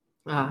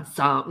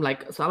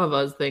some of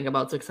us think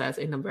about success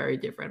in a very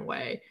different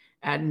way,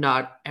 and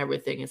not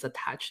everything is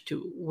attached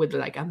to with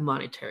like a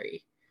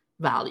monetary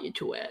value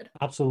to it.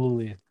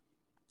 Absolutely.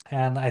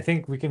 And I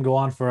think we can go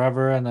on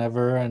forever and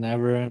ever and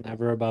ever and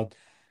ever about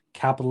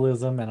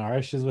capitalism and our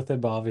issues with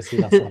it, but obviously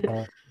that's not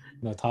our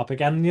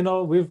topic. And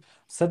we've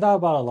said that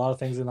about a lot of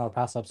things in our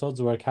past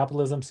episodes where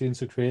capitalism seems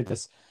to create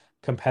this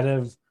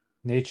competitive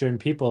nature in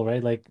people,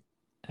 right? Like,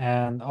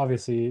 and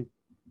obviously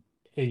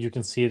you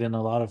can see it in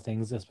a lot of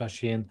things,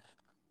 especially in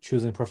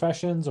choosing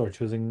professions or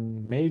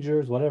choosing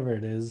majors, whatever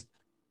it is.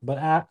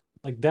 But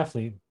like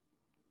definitely.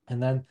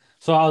 And then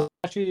so I was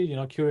actually,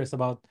 curious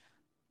about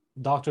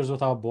Doctors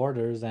Without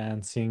Borders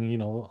and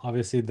seeing,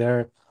 obviously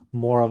they're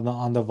more of the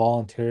on the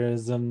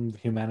volunteerism,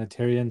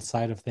 humanitarian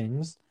side of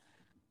things.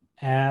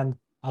 And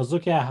I was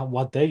looking at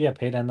what they get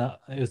paid, and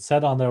it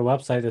said on their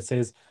website, it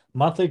says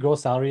monthly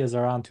gross salary is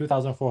around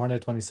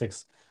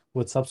 2,426,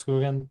 with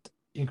subsequent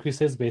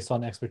increases based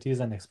on expertise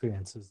and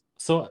experiences.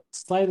 So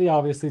slightly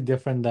obviously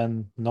different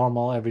than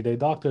normal everyday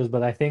doctors,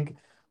 but I think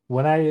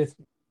when I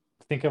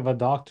think of a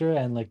doctor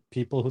and like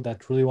people who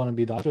that truly want to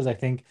be doctors, I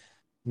think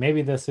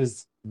maybe this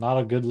is not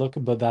a good look,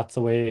 but that's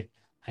the way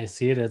I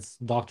see it. It's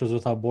Doctors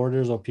Without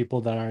Borders or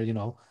people that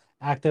are,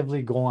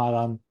 actively going out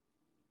on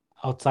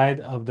outside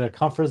of their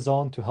comfort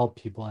zone to help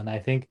people. And I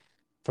think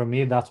for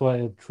me, that's what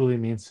it truly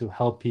means to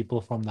help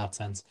people from that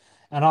sense.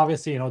 And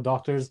obviously,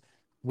 doctors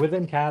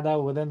within Canada,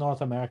 within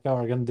North America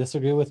are going to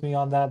disagree with me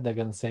on that. They're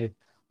going to say,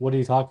 what are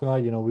you talking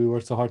about? We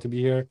work so hard to be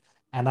here.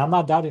 And I'm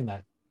not doubting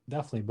that,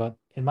 definitely. But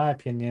in my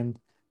opinion,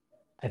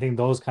 I think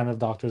those kind of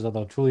doctors are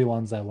the truly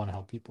ones that want to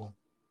help people.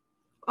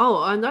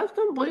 Oh, and that's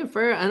completely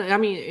fair. And I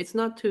mean, it's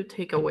not to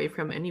take away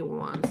from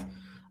anyone's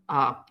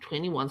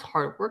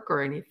hard work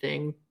or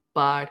anything,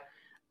 but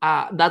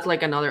that's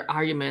like another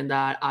argument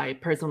that I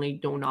personally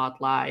do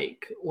not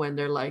like when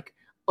they're like,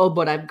 "Oh,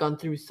 but I've gone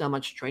through so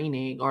much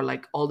training or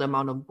like all the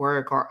amount of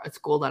work or at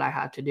school that I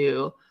had to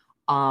do."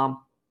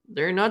 Um,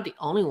 they're not the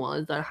only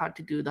ones that had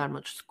to do that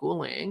much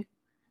schooling.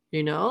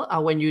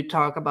 When you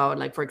talk about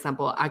like, for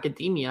example,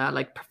 academia,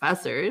 like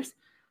professors,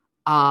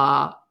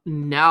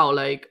 now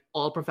like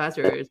all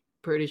professors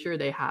pretty sure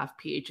they have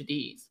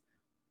PhDs,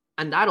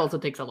 and that also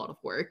takes a lot of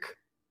work,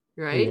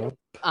 right? Yep.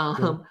 Yep.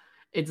 um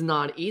it's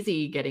not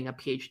easy getting a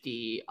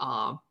PhD.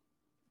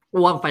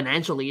 One,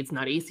 financially it's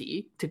not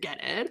easy to get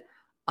it.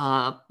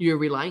 You're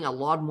relying a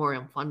lot more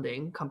on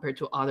funding compared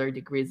to other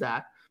degrees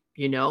that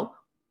you know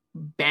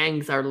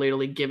banks are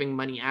literally giving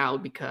money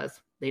out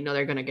because they know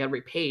they're going to get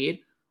repaid.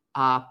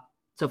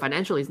 So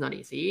financially it's not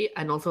easy,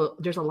 and also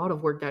there's a lot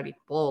of work that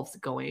involves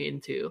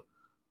going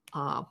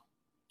uh,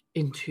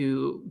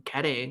 into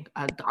getting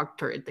a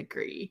doctorate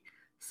degree.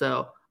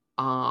 So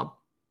um,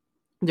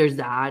 there's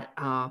that.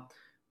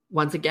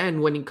 Once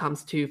again, when it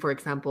comes to, for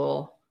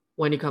example,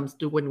 when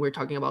we're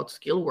talking about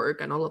skill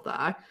work and all of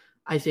that,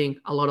 I think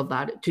a lot of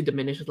that to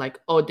diminish is like,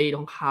 oh, they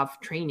don't have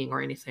training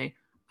or anything.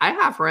 I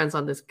have friends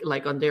on this,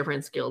 like on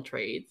different skill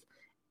trades,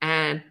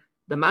 and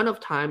the amount of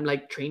time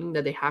like training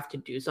that they have to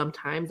do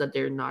sometimes that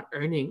they're not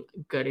earning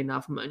good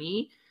enough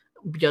money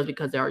just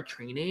because they are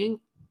training.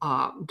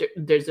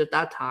 There's at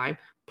that time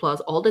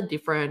plus all the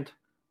different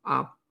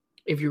uh,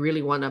 if you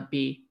really want to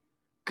be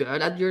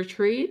good at your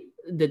trade,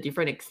 the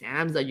different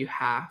exams that you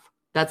have.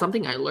 That's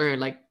something I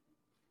learned like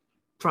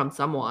from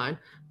someone,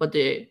 but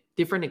the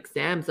different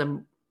exams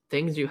and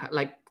things you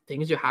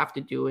have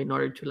to do in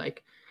order to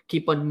like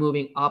keep on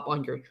moving up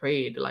on your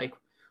trade. Like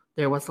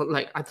there was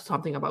like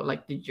something about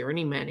like the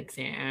journeyman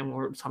exam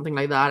or something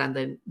like that, and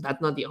then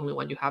that's not the only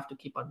one. You have to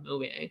keep on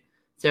moving.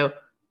 So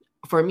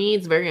for me,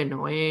 it's very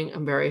annoying.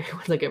 I'm very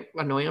like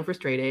annoying and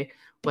frustrated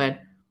when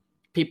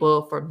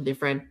people from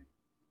different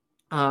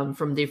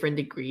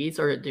degrees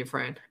or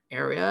different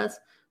areas,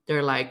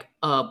 they're like,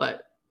 oh,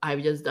 but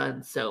I've just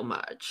done so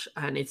much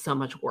and it's so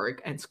much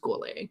work and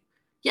schooling.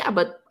 Yeah,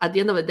 but at the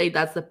end of the day,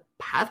 that's the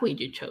pathway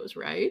you chose,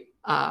 right?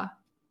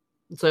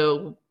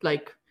 So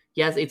like,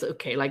 yes, it's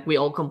okay. Like we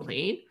all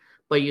complain,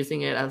 but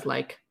using it as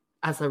like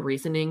as a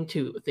reasoning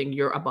to think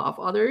you're above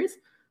others,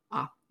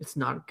 it's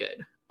not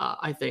good.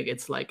 I think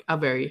it's like a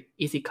very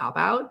easy cop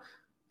out,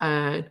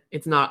 and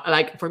it's not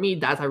like for me.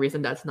 That's a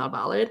reason that's not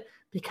valid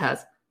because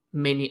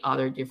many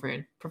other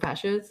different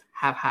professions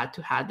have had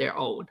to have their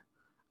own.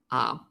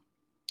 Um,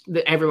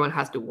 everyone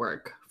has to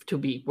work to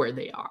be where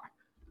they are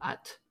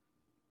at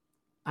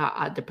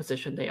at the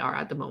position they are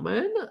at the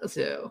moment.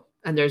 So,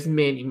 and there's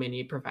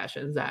many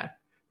professions that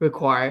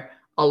require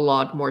a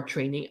lot more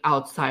training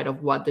outside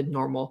of what the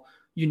normal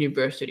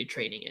university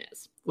training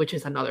is, which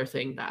is another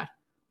thing that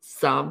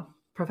some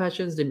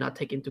professions did not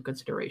take into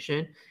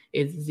consideration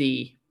is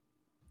the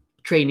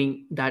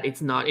training that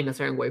it's not in a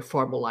certain way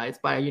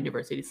formalized by a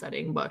university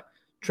setting, but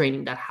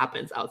training that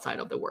happens outside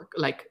of the work,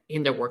 like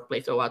in the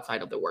workplace or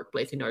outside of the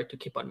workplace in order to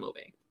keep on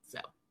moving. So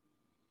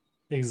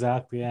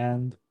Exactly.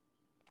 And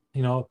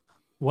you know,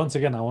 once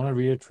again, I want to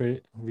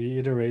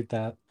reiterate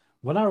that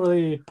we're not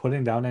really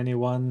putting down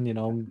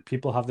anyone.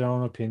 People have their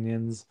own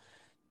opinions.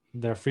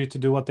 They're free to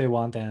do what they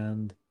want,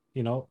 and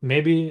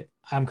maybe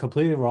I'm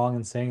completely wrong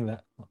in saying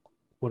that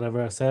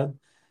whatever I said.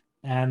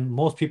 And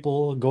most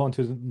people go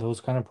into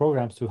those kind of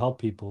programs to help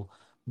people.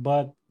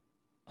 But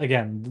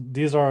again,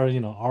 these are,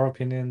 our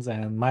opinions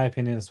and my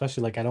opinion,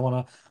 especially like I don't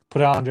want to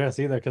put it on Andreas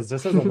either, because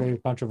this is a very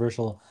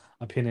controversial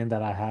opinion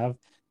that I have.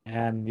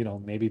 And,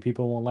 maybe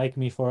people won't like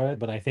me for it,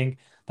 but I think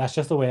that's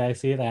just the way I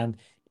see it. And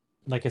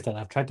like I said,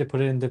 I've tried to put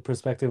it in the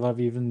perspective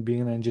of even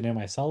being an engineer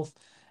myself,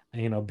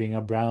 and, being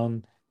a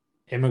brown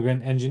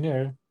immigrant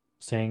engineer,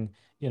 saying,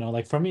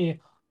 like for me,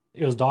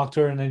 it was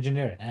doctor and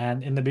engineer.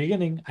 And in the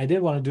beginning, I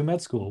did want to do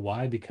med school.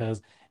 Why?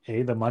 Because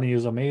A, the money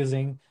is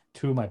amazing.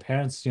 Two, my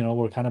parents,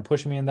 were kind of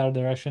pushing me in that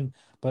direction.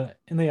 But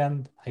in the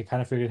end, I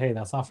kind of figured, hey,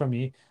 that's not for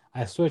me.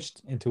 I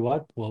switched into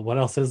what? Well, what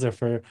else is there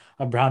for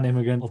a brown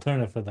immigrant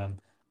alternative for them?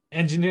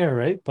 Engineer,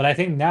 right? But I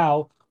think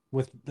now,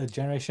 with the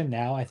generation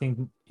now, I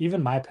think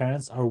even my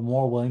parents are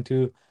more willing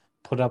to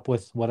put up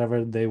with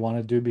whatever they want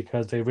to do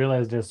because they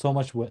realize there's so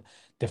much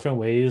different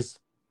ways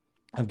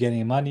of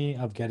getting money,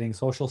 of getting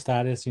social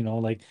status,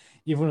 like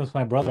even with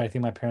my brother, I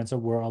think my parents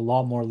were a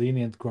lot more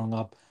lenient growing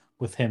up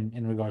with him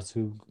in regards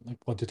to like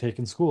what to take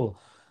in school.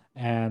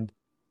 And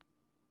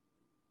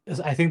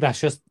I think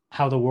that's just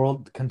how the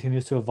world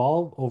continues to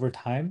evolve over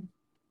time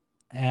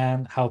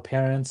and how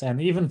parents and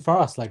even for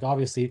us, like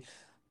obviously,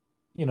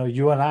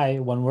 you and I,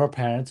 when we're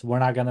parents, we're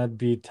not gonna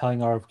be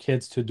telling our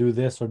kids to do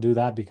this or do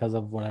that because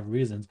of whatever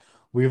reasons.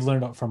 We've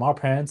learned from our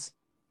parents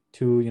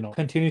to,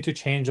 continue to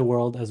change the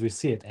world as we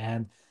see it.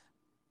 And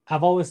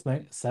I've always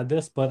said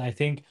this, but I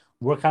think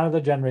we're kind of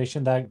the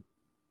generation that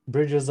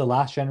bridges the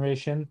last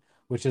generation,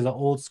 which is an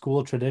old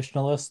school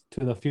traditionalist,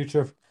 to the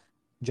future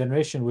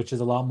generation, which is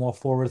a lot more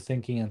forward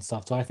thinking and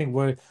stuff. So I think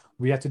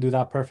we have to do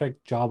that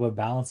perfect job of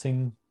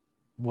balancing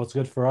what's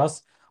good for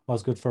us,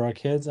 what's good for our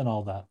kids, and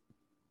all that.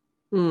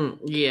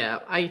 Yeah,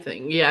 I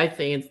think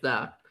it's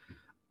that.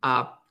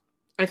 Uh,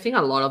 I think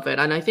a lot of it,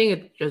 and I think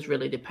it just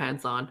really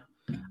depends on.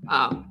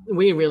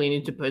 We really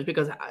need to push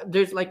because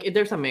there's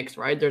a mix,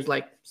 right? There's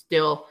like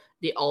still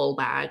the old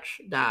batch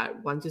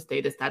that wants to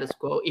stay the status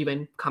quo,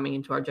 even coming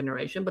into our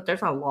generation. But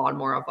there's a lot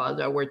more of us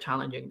that we're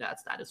challenging that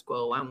status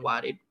quo and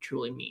what it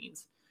truly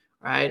means,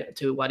 right?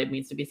 To what it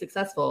means to be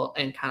successful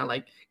and kind of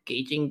like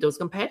gauging those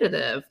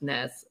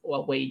competitiveness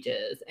or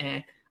wages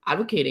and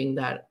advocating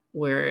that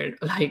we're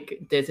like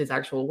this is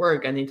actual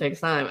work and it takes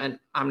time and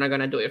I'm not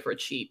gonna do it for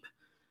cheap,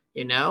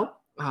 you know.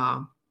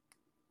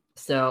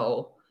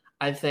 So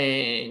I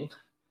think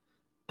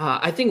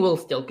we'll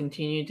still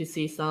continue to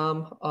see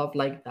some of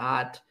like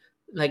that,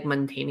 like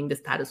maintaining the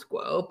status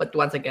quo. But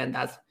once again,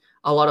 that's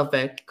a lot of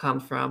it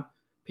comes from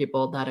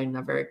people that are in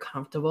a very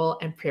comfortable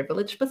and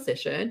privileged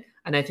position,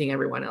 and I think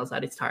everyone else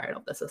that is tired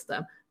of the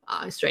system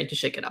is trying to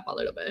shake it up a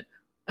little bit.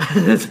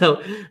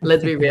 So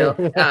let's be real.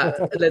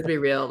 Let's be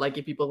real. Like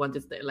if people want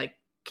to stay, like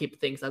keep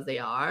things as they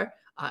are,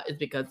 it's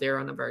because they're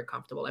in a very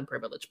comfortable and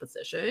privileged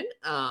position.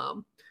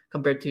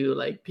 Compared to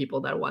like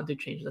people that want to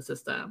change the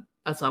system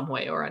in some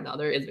way or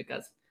another, is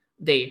because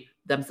they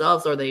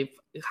themselves or they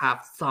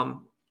have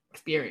some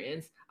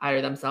experience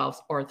either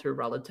themselves or through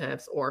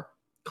relatives or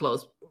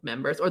close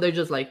members, or they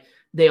just like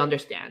they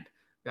understand,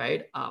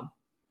 right,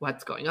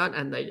 what's going on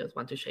and they just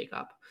want to shake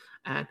up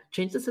and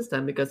change the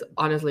system because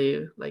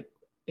honestly like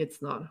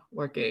it's not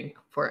working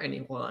for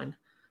anyone,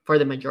 for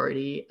the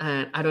majority.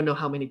 And I don't know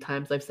how many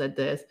times I've said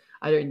this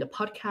either in the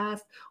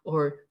podcast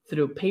or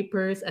through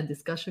papers and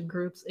discussion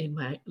groups in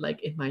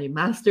my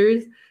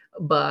masters,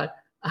 but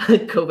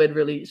COVID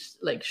really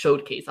like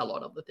showcased a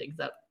lot of the things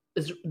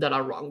that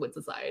are wrong with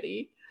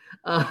society.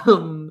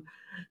 Um,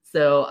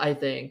 so I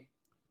think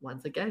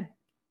once again,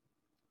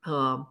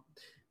 um,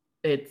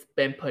 it's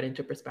been put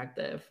into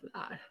perspective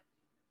that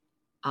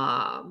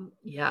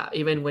yeah,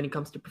 even when it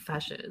comes to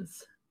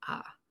professions,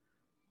 uh,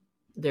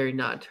 they're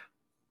not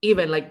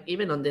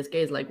even on this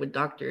case like with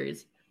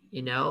doctors,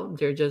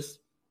 they're just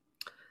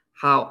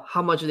how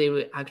much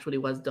they actually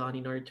was done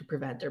in order to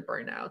prevent their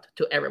burnout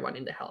to everyone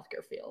in the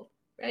healthcare field,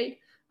 right?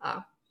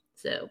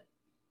 So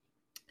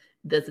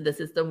does the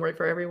system work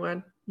for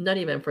everyone? Not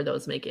even for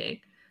those making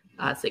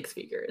six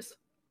figures.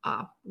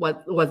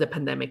 What was the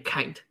pandemic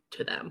kind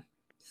to them?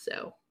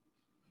 So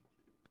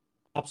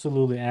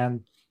Absolutely.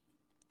 And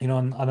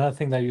another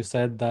thing that you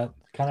said that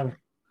kind of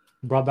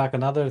brought back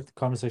another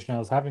conversation I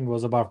was having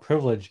was about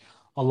privilege.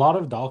 A lot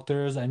of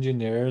doctors,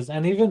 engineers,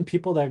 and even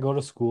people that go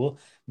to school,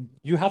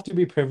 you have to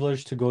be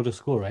privileged to go to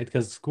school, right?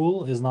 Because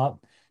school is not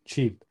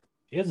cheap.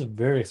 It's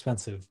very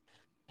expensive.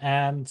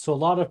 And so a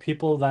lot of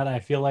people that I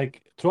feel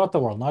like throughout the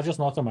world, not just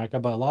North America,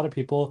 but a lot of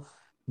people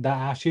that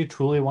actually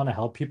truly want to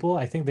help people,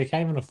 I think they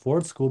can't even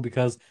afford school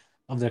because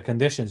of their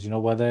conditions,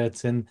 whether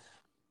it's in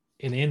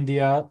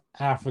India,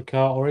 Africa,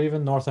 or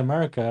even North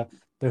America,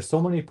 there's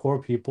so many poor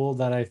people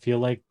that I feel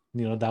like,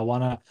 that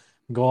want to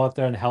go out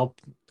there and help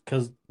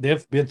because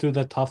they've been through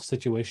the tough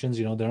situations.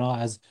 They're not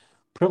as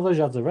privileged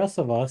as the rest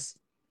of us.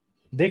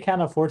 They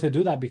can't afford to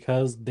do that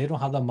because they don't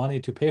have the money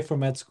to pay for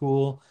med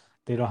school.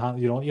 they don't have,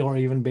 or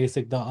even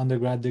basic the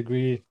undergrad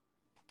degree.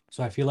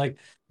 So I feel like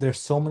there's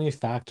so many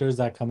factors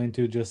that come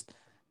into just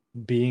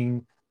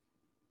being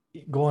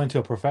going into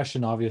a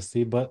profession,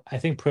 obviously, but I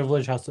think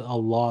privilege has a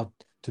lot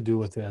to do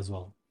with it as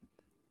well.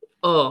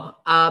 Oh,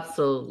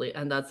 absolutely.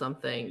 And that's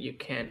something you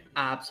can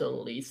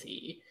absolutely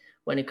see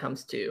when it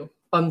comes to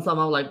some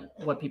of like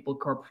what people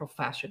call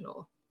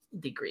professional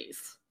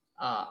degrees.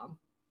 Um,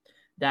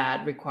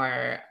 that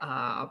require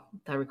a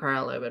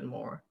little bit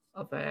more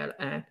of it.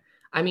 And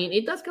I mean,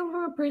 it does come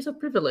from a place of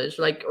privilege.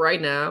 Like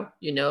right now,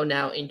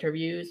 now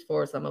interviews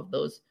for some of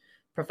those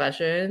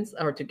professions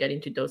or to get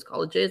into those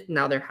colleges,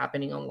 now they're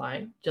happening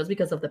online just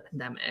because of the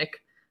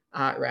pandemic,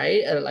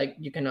 right? Like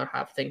you cannot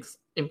have things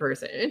in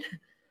person.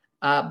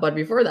 But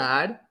before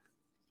that,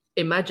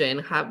 imagine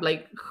have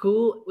like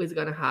who is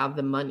gonna have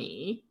the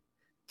money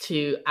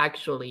to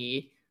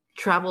actually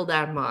travel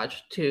that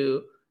much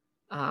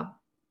uh,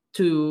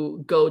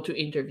 to go to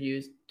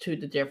interviews to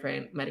the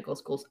different medical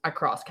schools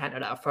across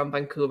Canada, from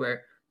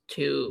Vancouver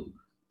to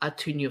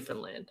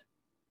Newfoundland.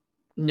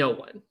 No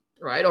one,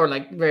 right? Or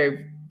like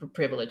very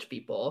privileged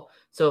people.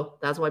 So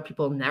that's why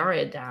people narrow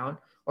it down,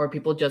 or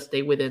people just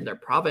stay within their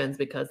province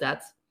because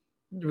that's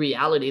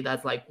reality.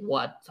 That's like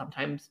what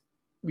sometimes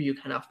you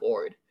can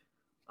afford.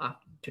 Uh,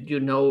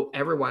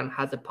 everyone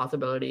has a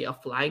possibility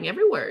of flying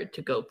everywhere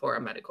to go for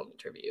a medical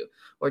interview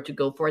or to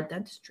go for a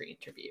dentistry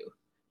interview.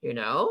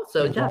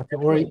 So yeah, Exactly.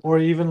 Or definitely. or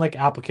even like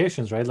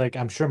applications, right? Like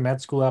I'm sure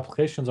med school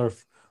applications are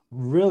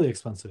really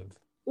expensive.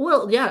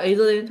 Well, yeah, it's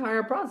the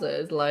entire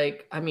process.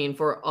 Like, I mean,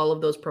 for all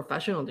of those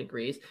professional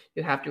degrees,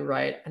 you have to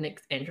write an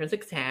entrance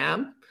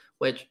exam,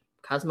 which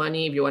costs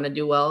money if you want to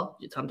do well.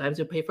 Sometimes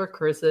you pay for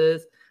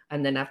courses,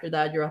 and then after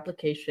that, your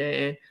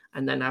application,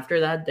 and then after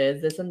that,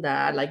 this, and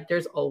that. Like,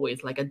 there's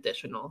always like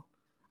additional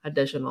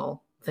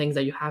things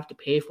that you have to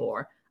pay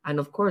for. And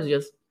of course,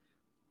 just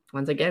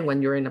once again,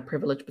 when you're in a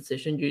privileged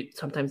position, you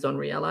sometimes don't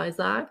realize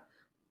that.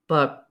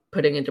 But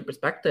putting into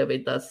perspective,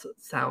 it does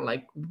sound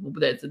like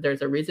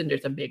there's a reason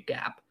there's a big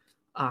gap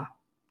uh,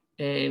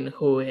 in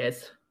who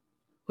is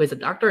a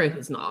doctor and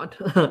who's not.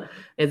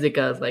 It's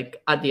because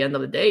like at the end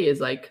of the day is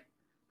like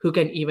who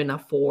can even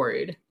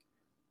afford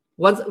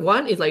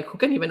one is like who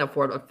can even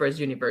afford a first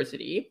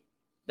university.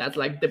 That's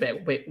like the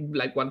big,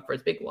 like one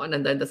first big one,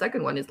 and then the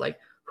second one is like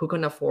who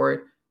can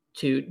afford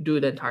to do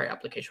the entire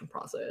application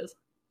process.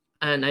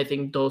 And I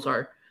think those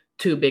are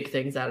two big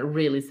things that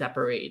really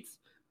separates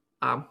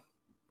um,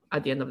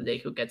 at the end of the day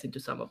who gets into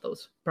some of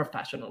those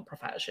professional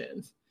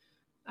professions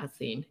as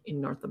seen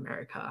in North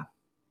America.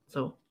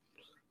 So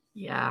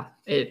yeah,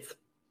 it's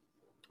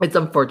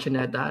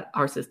unfortunate that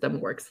our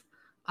system works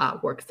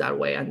that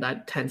way, and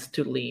that tends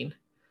to lean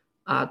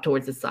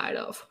towards the side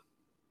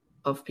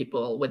of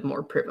people with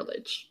more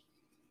privilege.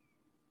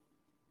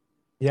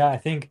 Yeah, I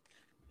think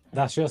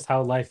that's just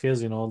how life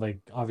is, like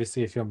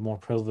obviously if you're more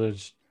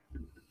privileged,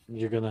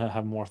 you're gonna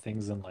have more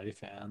things in life.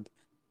 And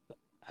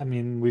I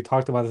mean, we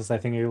talked about this, I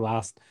think, in the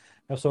last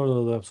episode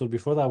or the episode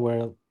before that,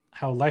 where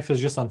how life is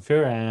just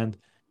unfair and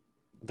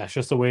that's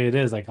just the way it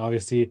is. Like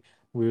obviously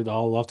we would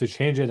all love to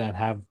change it and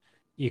have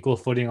equal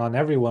footing on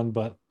everyone,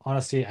 but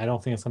honestly, I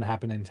don't think it's gonna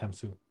happen anytime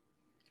soon.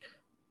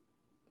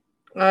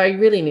 I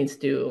really needs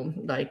to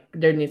like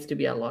there needs to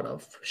be a lot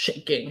of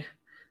shaking.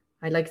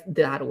 I like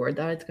that word.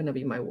 That's gonna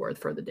be my word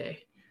for the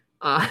day.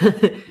 Uh,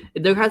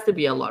 there has to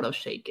be a lot of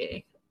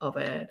shaking of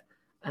it,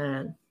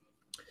 and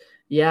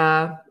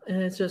yeah,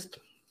 and it's just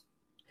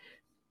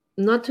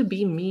not to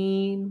be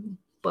mean,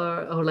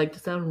 but or like to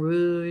sound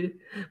rude,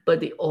 but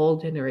the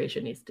old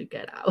generation needs to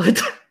get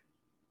out.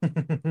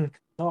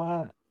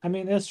 No, I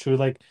mean it's true.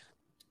 Like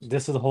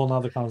this is a whole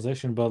nother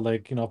conversation, but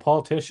like,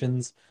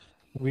 politicians,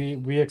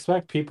 we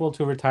expect people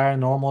to retire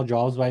normal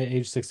jobs by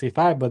age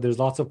 65, but there's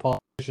lots of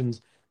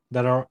politicians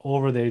that are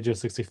over the age of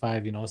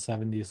 65,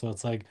 70. So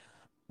it's like,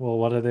 well,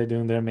 what are they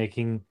doing? They're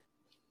making,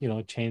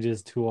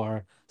 changes to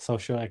our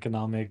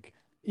socioeconomic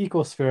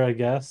ecosphere, I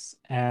guess,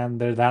 and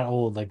they're that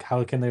old. Like,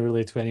 how can they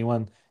relate to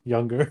anyone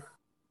younger?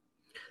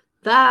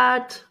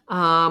 That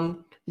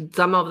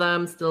some of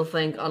them still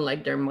think on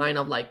like their mind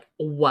of like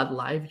what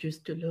life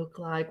used to look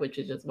like, which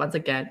is just once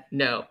again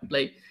no,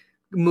 like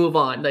move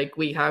on. Like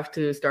we have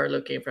to start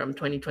looking from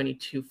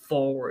 2022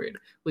 forward.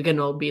 We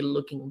cannot be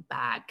looking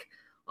back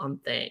on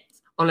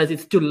things unless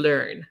it's to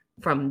learn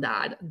from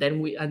that,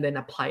 then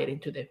apply it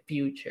into the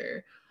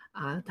future,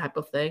 type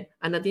of thing.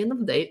 And at the end of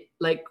the day,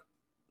 like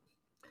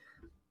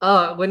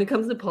when it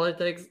comes to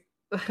politics,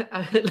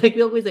 like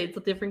we always say, it's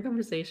a different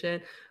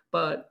conversation,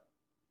 but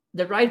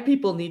the right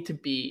people need to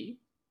be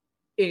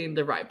in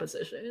the right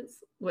positions,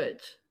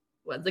 which,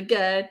 once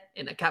again,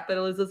 in a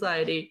capitalist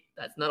society,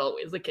 that's not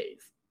always the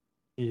case.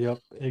 Yep,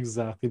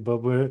 exactly. But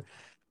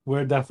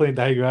we're definitely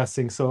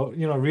digressing. So,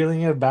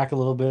 reeling it back a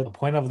little bit, the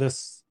point of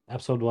this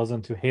episode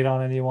wasn't to hate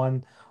on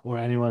anyone or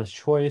anyone's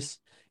choice.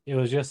 It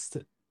was just,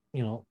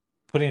 you know,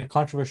 putting a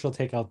controversial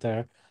take out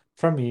there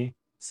from me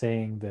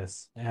saying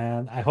this.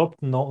 And I hope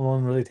no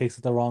one really takes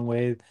it the wrong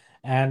way.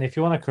 And if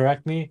you want to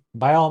correct me,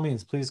 by all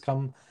means, please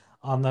come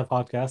on the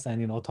podcast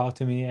and, talk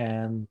to me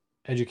and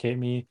educate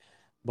me.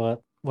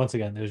 But once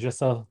again, it was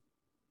just a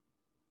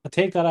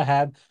take that I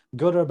had,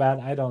 good or bad,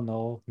 I don't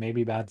know.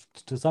 Maybe bad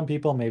to some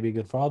people, maybe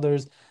good for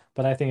others.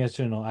 But I think it's,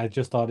 I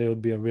just thought it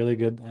would be a really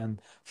good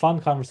and fun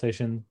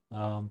conversation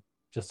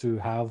just to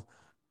have.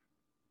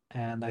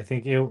 And I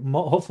think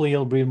hopefully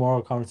it'll breed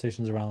more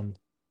conversations around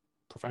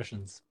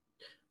professions.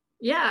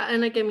 Yeah,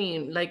 and like I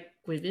mean, like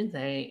we've been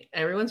saying,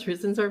 everyone's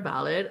reasons are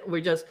valid.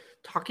 We're just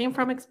talking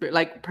from experience.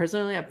 Like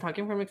personally, I'm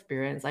talking from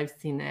experience. I've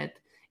seen it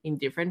in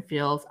different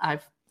fields.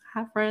 I've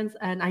have friends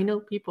and I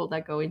know people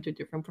that go into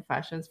different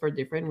professions for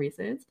different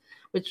reasons,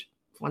 which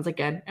once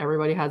again,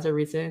 everybody has their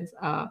reasons.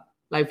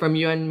 Like from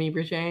you and me,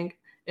 Brishang,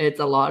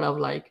 it's a lot of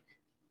like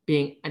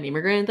being an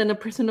immigrant and a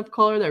person of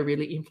color that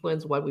really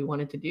influenced what we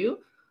wanted to do.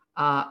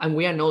 And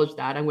we acknowledge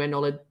that, and we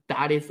acknowledge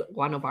that is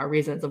one of our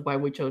reasons of why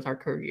we chose our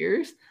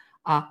careers.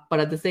 But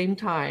at the same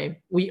time,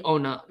 we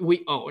own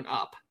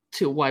up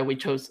to why we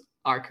chose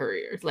our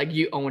careers. Like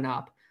you own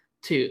up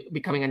to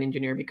becoming an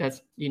engineer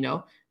because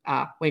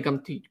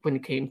when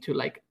it came to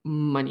like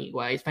money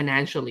wise,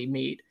 financially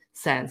made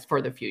sense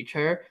for the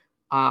future.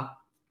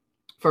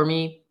 For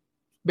me,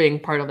 being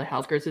part of the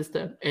healthcare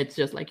system, it's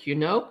just like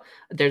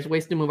there's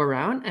ways to move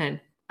around, and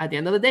at the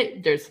end of the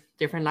day, there's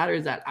different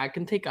ladders that I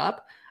can take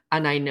up,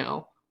 and I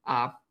know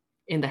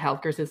in the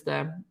healthcare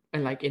system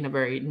and like in a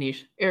very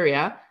niche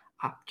area,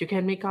 you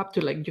can make up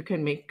to like you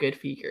can make good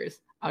figures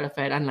out of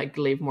it and like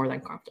live more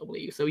than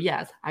comfortably. So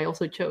yes, I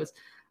also chose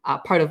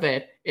part of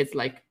it. It's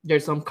like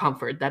there's some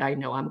comfort that I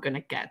know I'm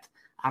gonna get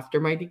after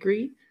my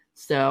degree.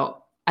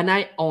 So and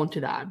I own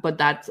to that,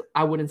 but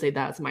I wouldn't say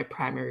that's my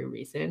primary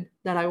reason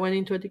that I went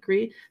into a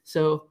degree.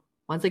 So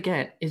once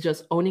again, it's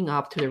just owning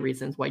up to the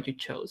reasons why you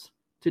chose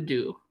to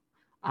do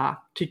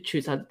to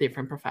choose a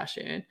different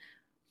profession.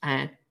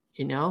 And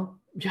you know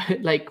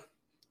like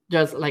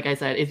just like I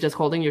said, it's just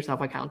holding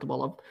yourself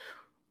accountable of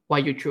why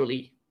you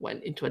truly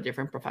went into a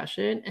different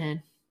profession.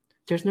 And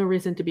there's no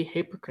reason to be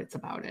hypocrites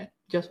about it.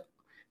 Just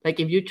like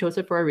if you chose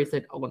it for a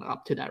reason, own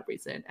up to that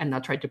reason and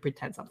not try to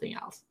pretend something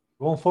else.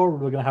 Going forward,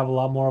 we're gonna have a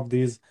lot more of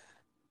these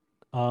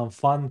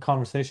fun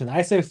conversations.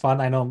 I say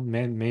fun. I know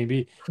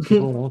maybe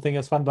people won't think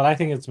it's fun, but I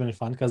think it's been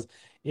fun because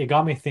it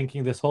got me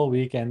thinking this whole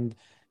week, and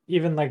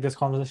even like this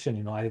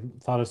conversation, I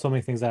thought of so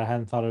many things that I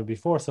hadn't thought of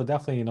before. So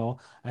definitely,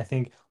 I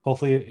think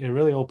hopefully it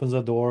really opens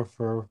a door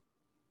for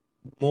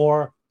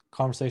more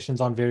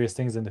conversations on various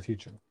things in the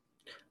future.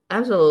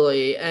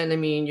 Absolutely. And I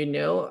mean,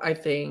 I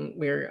think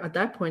we're at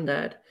that point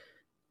that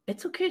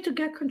it's okay to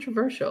get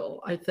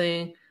controversial. I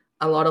think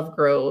a lot of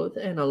growth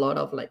and a lot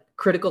of like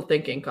critical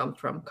thinking comes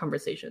from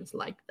conversations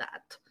like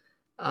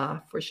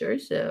that, for sure.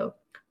 So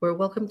we're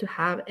welcome to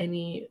have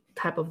any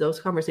type of those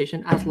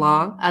conversations as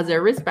long as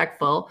they're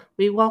respectful.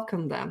 We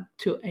welcome them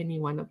to any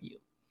one of you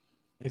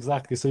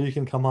Exactly. So you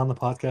can come on the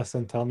podcast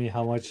and tell me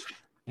how much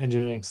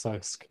engineering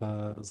sucks,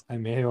 because I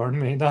may or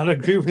may not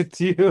agree with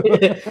you.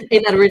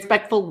 in a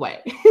respectful way.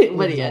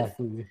 But yes,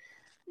 Exactly.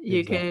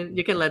 you can Exactly.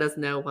 you can let us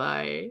know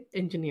why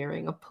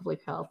engineering of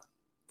public health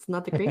it's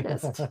not the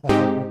greatest.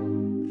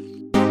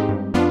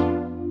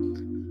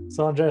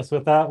 So, Andres,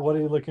 with that, what are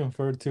you looking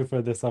forward to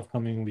for this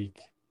upcoming week?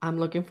 I'm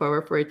looking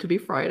forward for it to be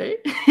Friday,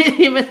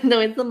 even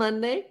though it's a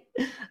Monday.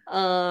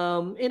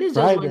 It is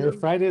just one Friday. of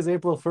Friday is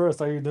April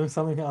 1st. Are you doing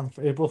something on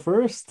April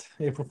 1st?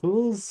 April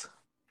Fools?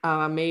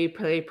 may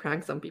play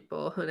prank some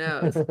people. Who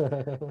knows?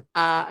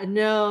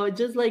 No,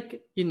 just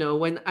like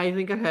when I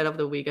think ahead of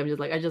the week, I'm just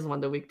like I just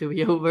want the week to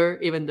be over,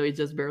 even though it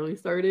just barely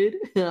started.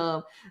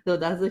 So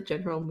that's the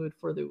general mood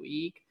for the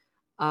week.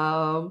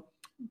 Um,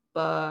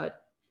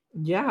 but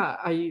yeah,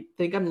 I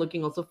think I'm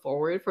looking also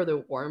forward for the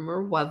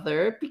warmer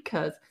weather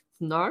because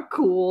it's not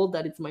cool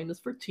that it's minus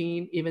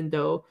 14, even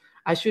though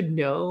I should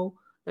know,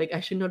 like I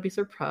should not be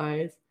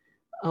surprised.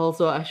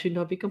 Also, I should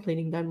not be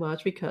complaining that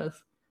much because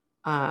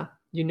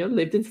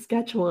lived in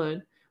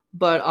Saskatchewan.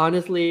 But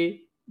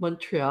honestly,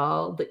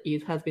 Montreal, the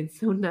east has been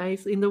so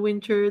nice in the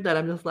winter that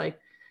I'm just like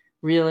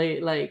really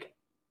like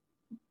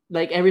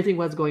everything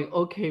was going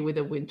okay with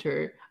the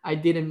winter. I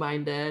didn't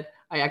mind it.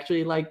 I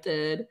actually liked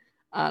it.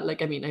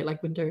 Like I mean, I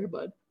like winter,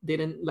 but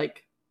didn't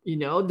like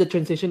the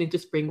transition into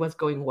spring was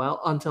going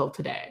well until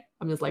today.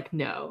 I'm just like,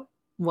 no,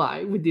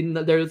 why? We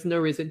didn't. There's no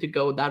reason to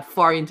go that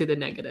far into the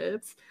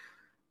negatives.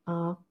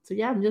 So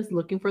yeah, I'm just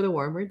looking for the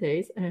warmer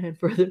days and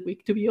for the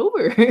week to be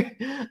over.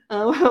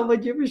 How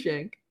about you,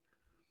 Prashank?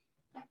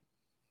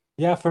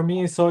 Yeah, for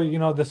me, so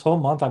this whole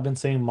month I've been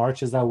saying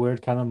March is that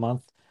weird kind of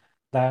month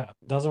that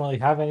doesn't really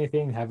have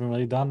anything, haven't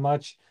really done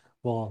much.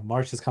 Well,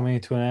 March is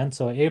coming to an end,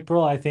 so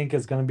April I think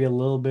is going to be a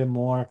little bit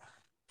more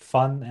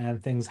fun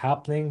and things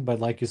happening. But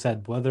like you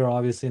said, weather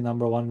obviously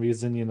number one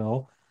reason.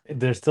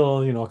 There's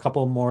still a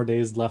couple more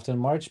days left in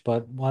March,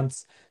 but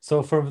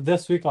so for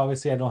this week,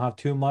 obviously I don't have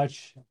too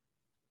much.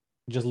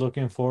 Just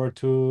looking forward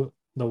to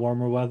the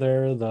warmer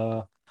weather.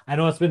 I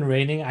know it's been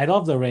raining. I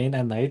love the rain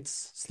at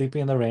nights.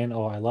 Sleeping in the rain.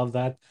 Oh, I love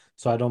that.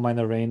 So I don't mind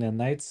the rain at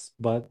nights,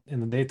 but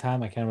in the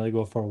daytime I can't really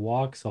go for a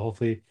walk. So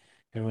hopefully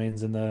it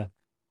rains in the,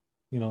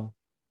 you know,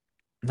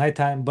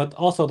 nighttime. But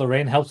also the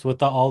rain helps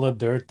with all the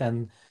dirt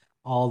and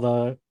all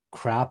the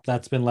crap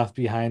that's been left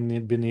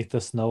behind beneath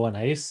the snow and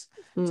ice.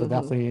 So Hmm.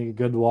 definitely a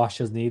good wash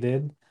is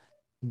needed.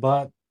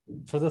 But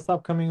for this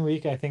upcoming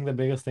week, I think the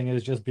biggest thing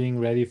is just being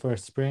ready for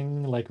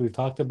spring, like we've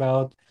talked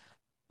about.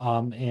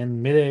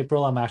 In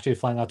mid-April, I'm actually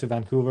flying out to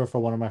Vancouver for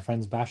one of my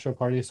friend's bachelor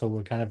parties. So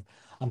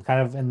I'm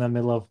kind of in the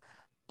middle of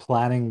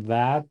planning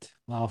that.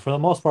 For the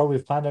most part,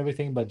 we've planned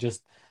everything, but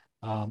just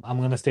I'm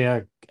gonna stay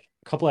a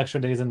couple extra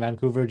days in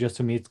Vancouver just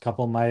to meet a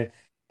couple of my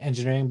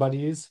engineering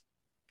buddies.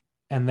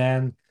 And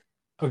then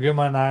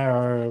Oguma and I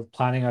are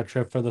planning our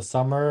trip for the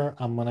summer.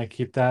 I'm gonna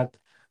keep that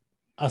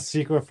a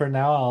secret for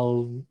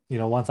now.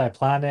 Once I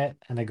plan it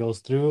and it goes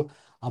through,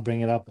 I'll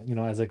bring it up,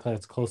 as it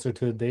gets closer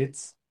to the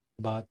dates.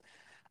 But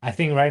I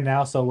think right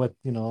now, so with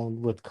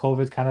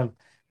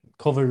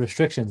COVID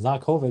restrictions,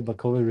 not COVID, but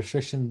COVID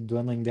restrictions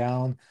dwindling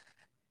down,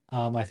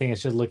 I think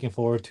it's just looking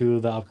forward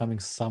to the upcoming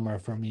summer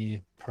for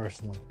me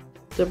personally.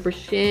 So,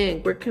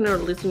 Brishing, where can our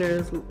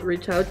listeners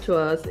reach out to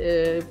us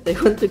if they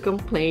want to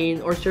complain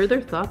or share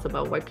their thoughts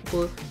about why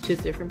people choose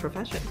different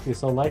professions? Okay,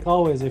 so like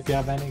always, if you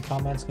have any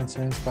comments,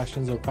 concerns,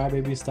 questions, or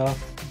crybaby stuff,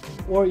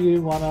 or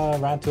you want to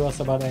rant to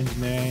us about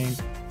engineering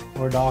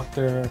or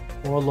doctor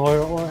or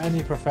lawyer or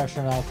any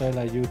profession out there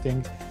that you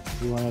think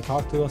you want to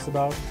talk to us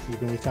about, you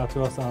can reach out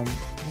to us on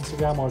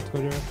Instagram or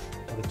Twitter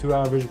at the Two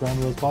Average Ground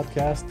Rules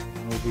Podcast,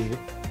 and we'll be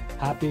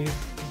happy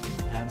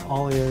and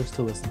all ears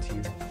to listen to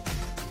you.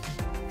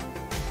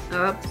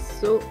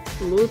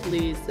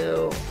 Absolutely.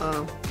 So,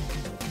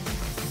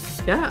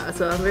 yeah,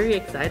 so I'm very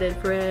excited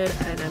for it,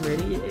 and I'm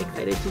really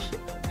excited to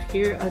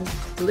hear and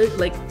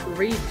like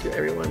read to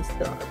everyone's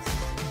thoughts.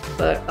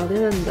 But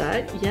other than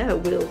that, yeah,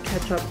 we'll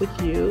catch up with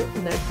you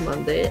next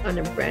Monday on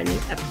a brand new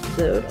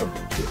episode of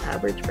the Two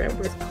Average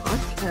Ramblers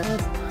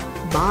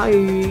podcast.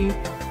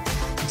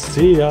 Bye.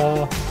 See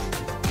ya.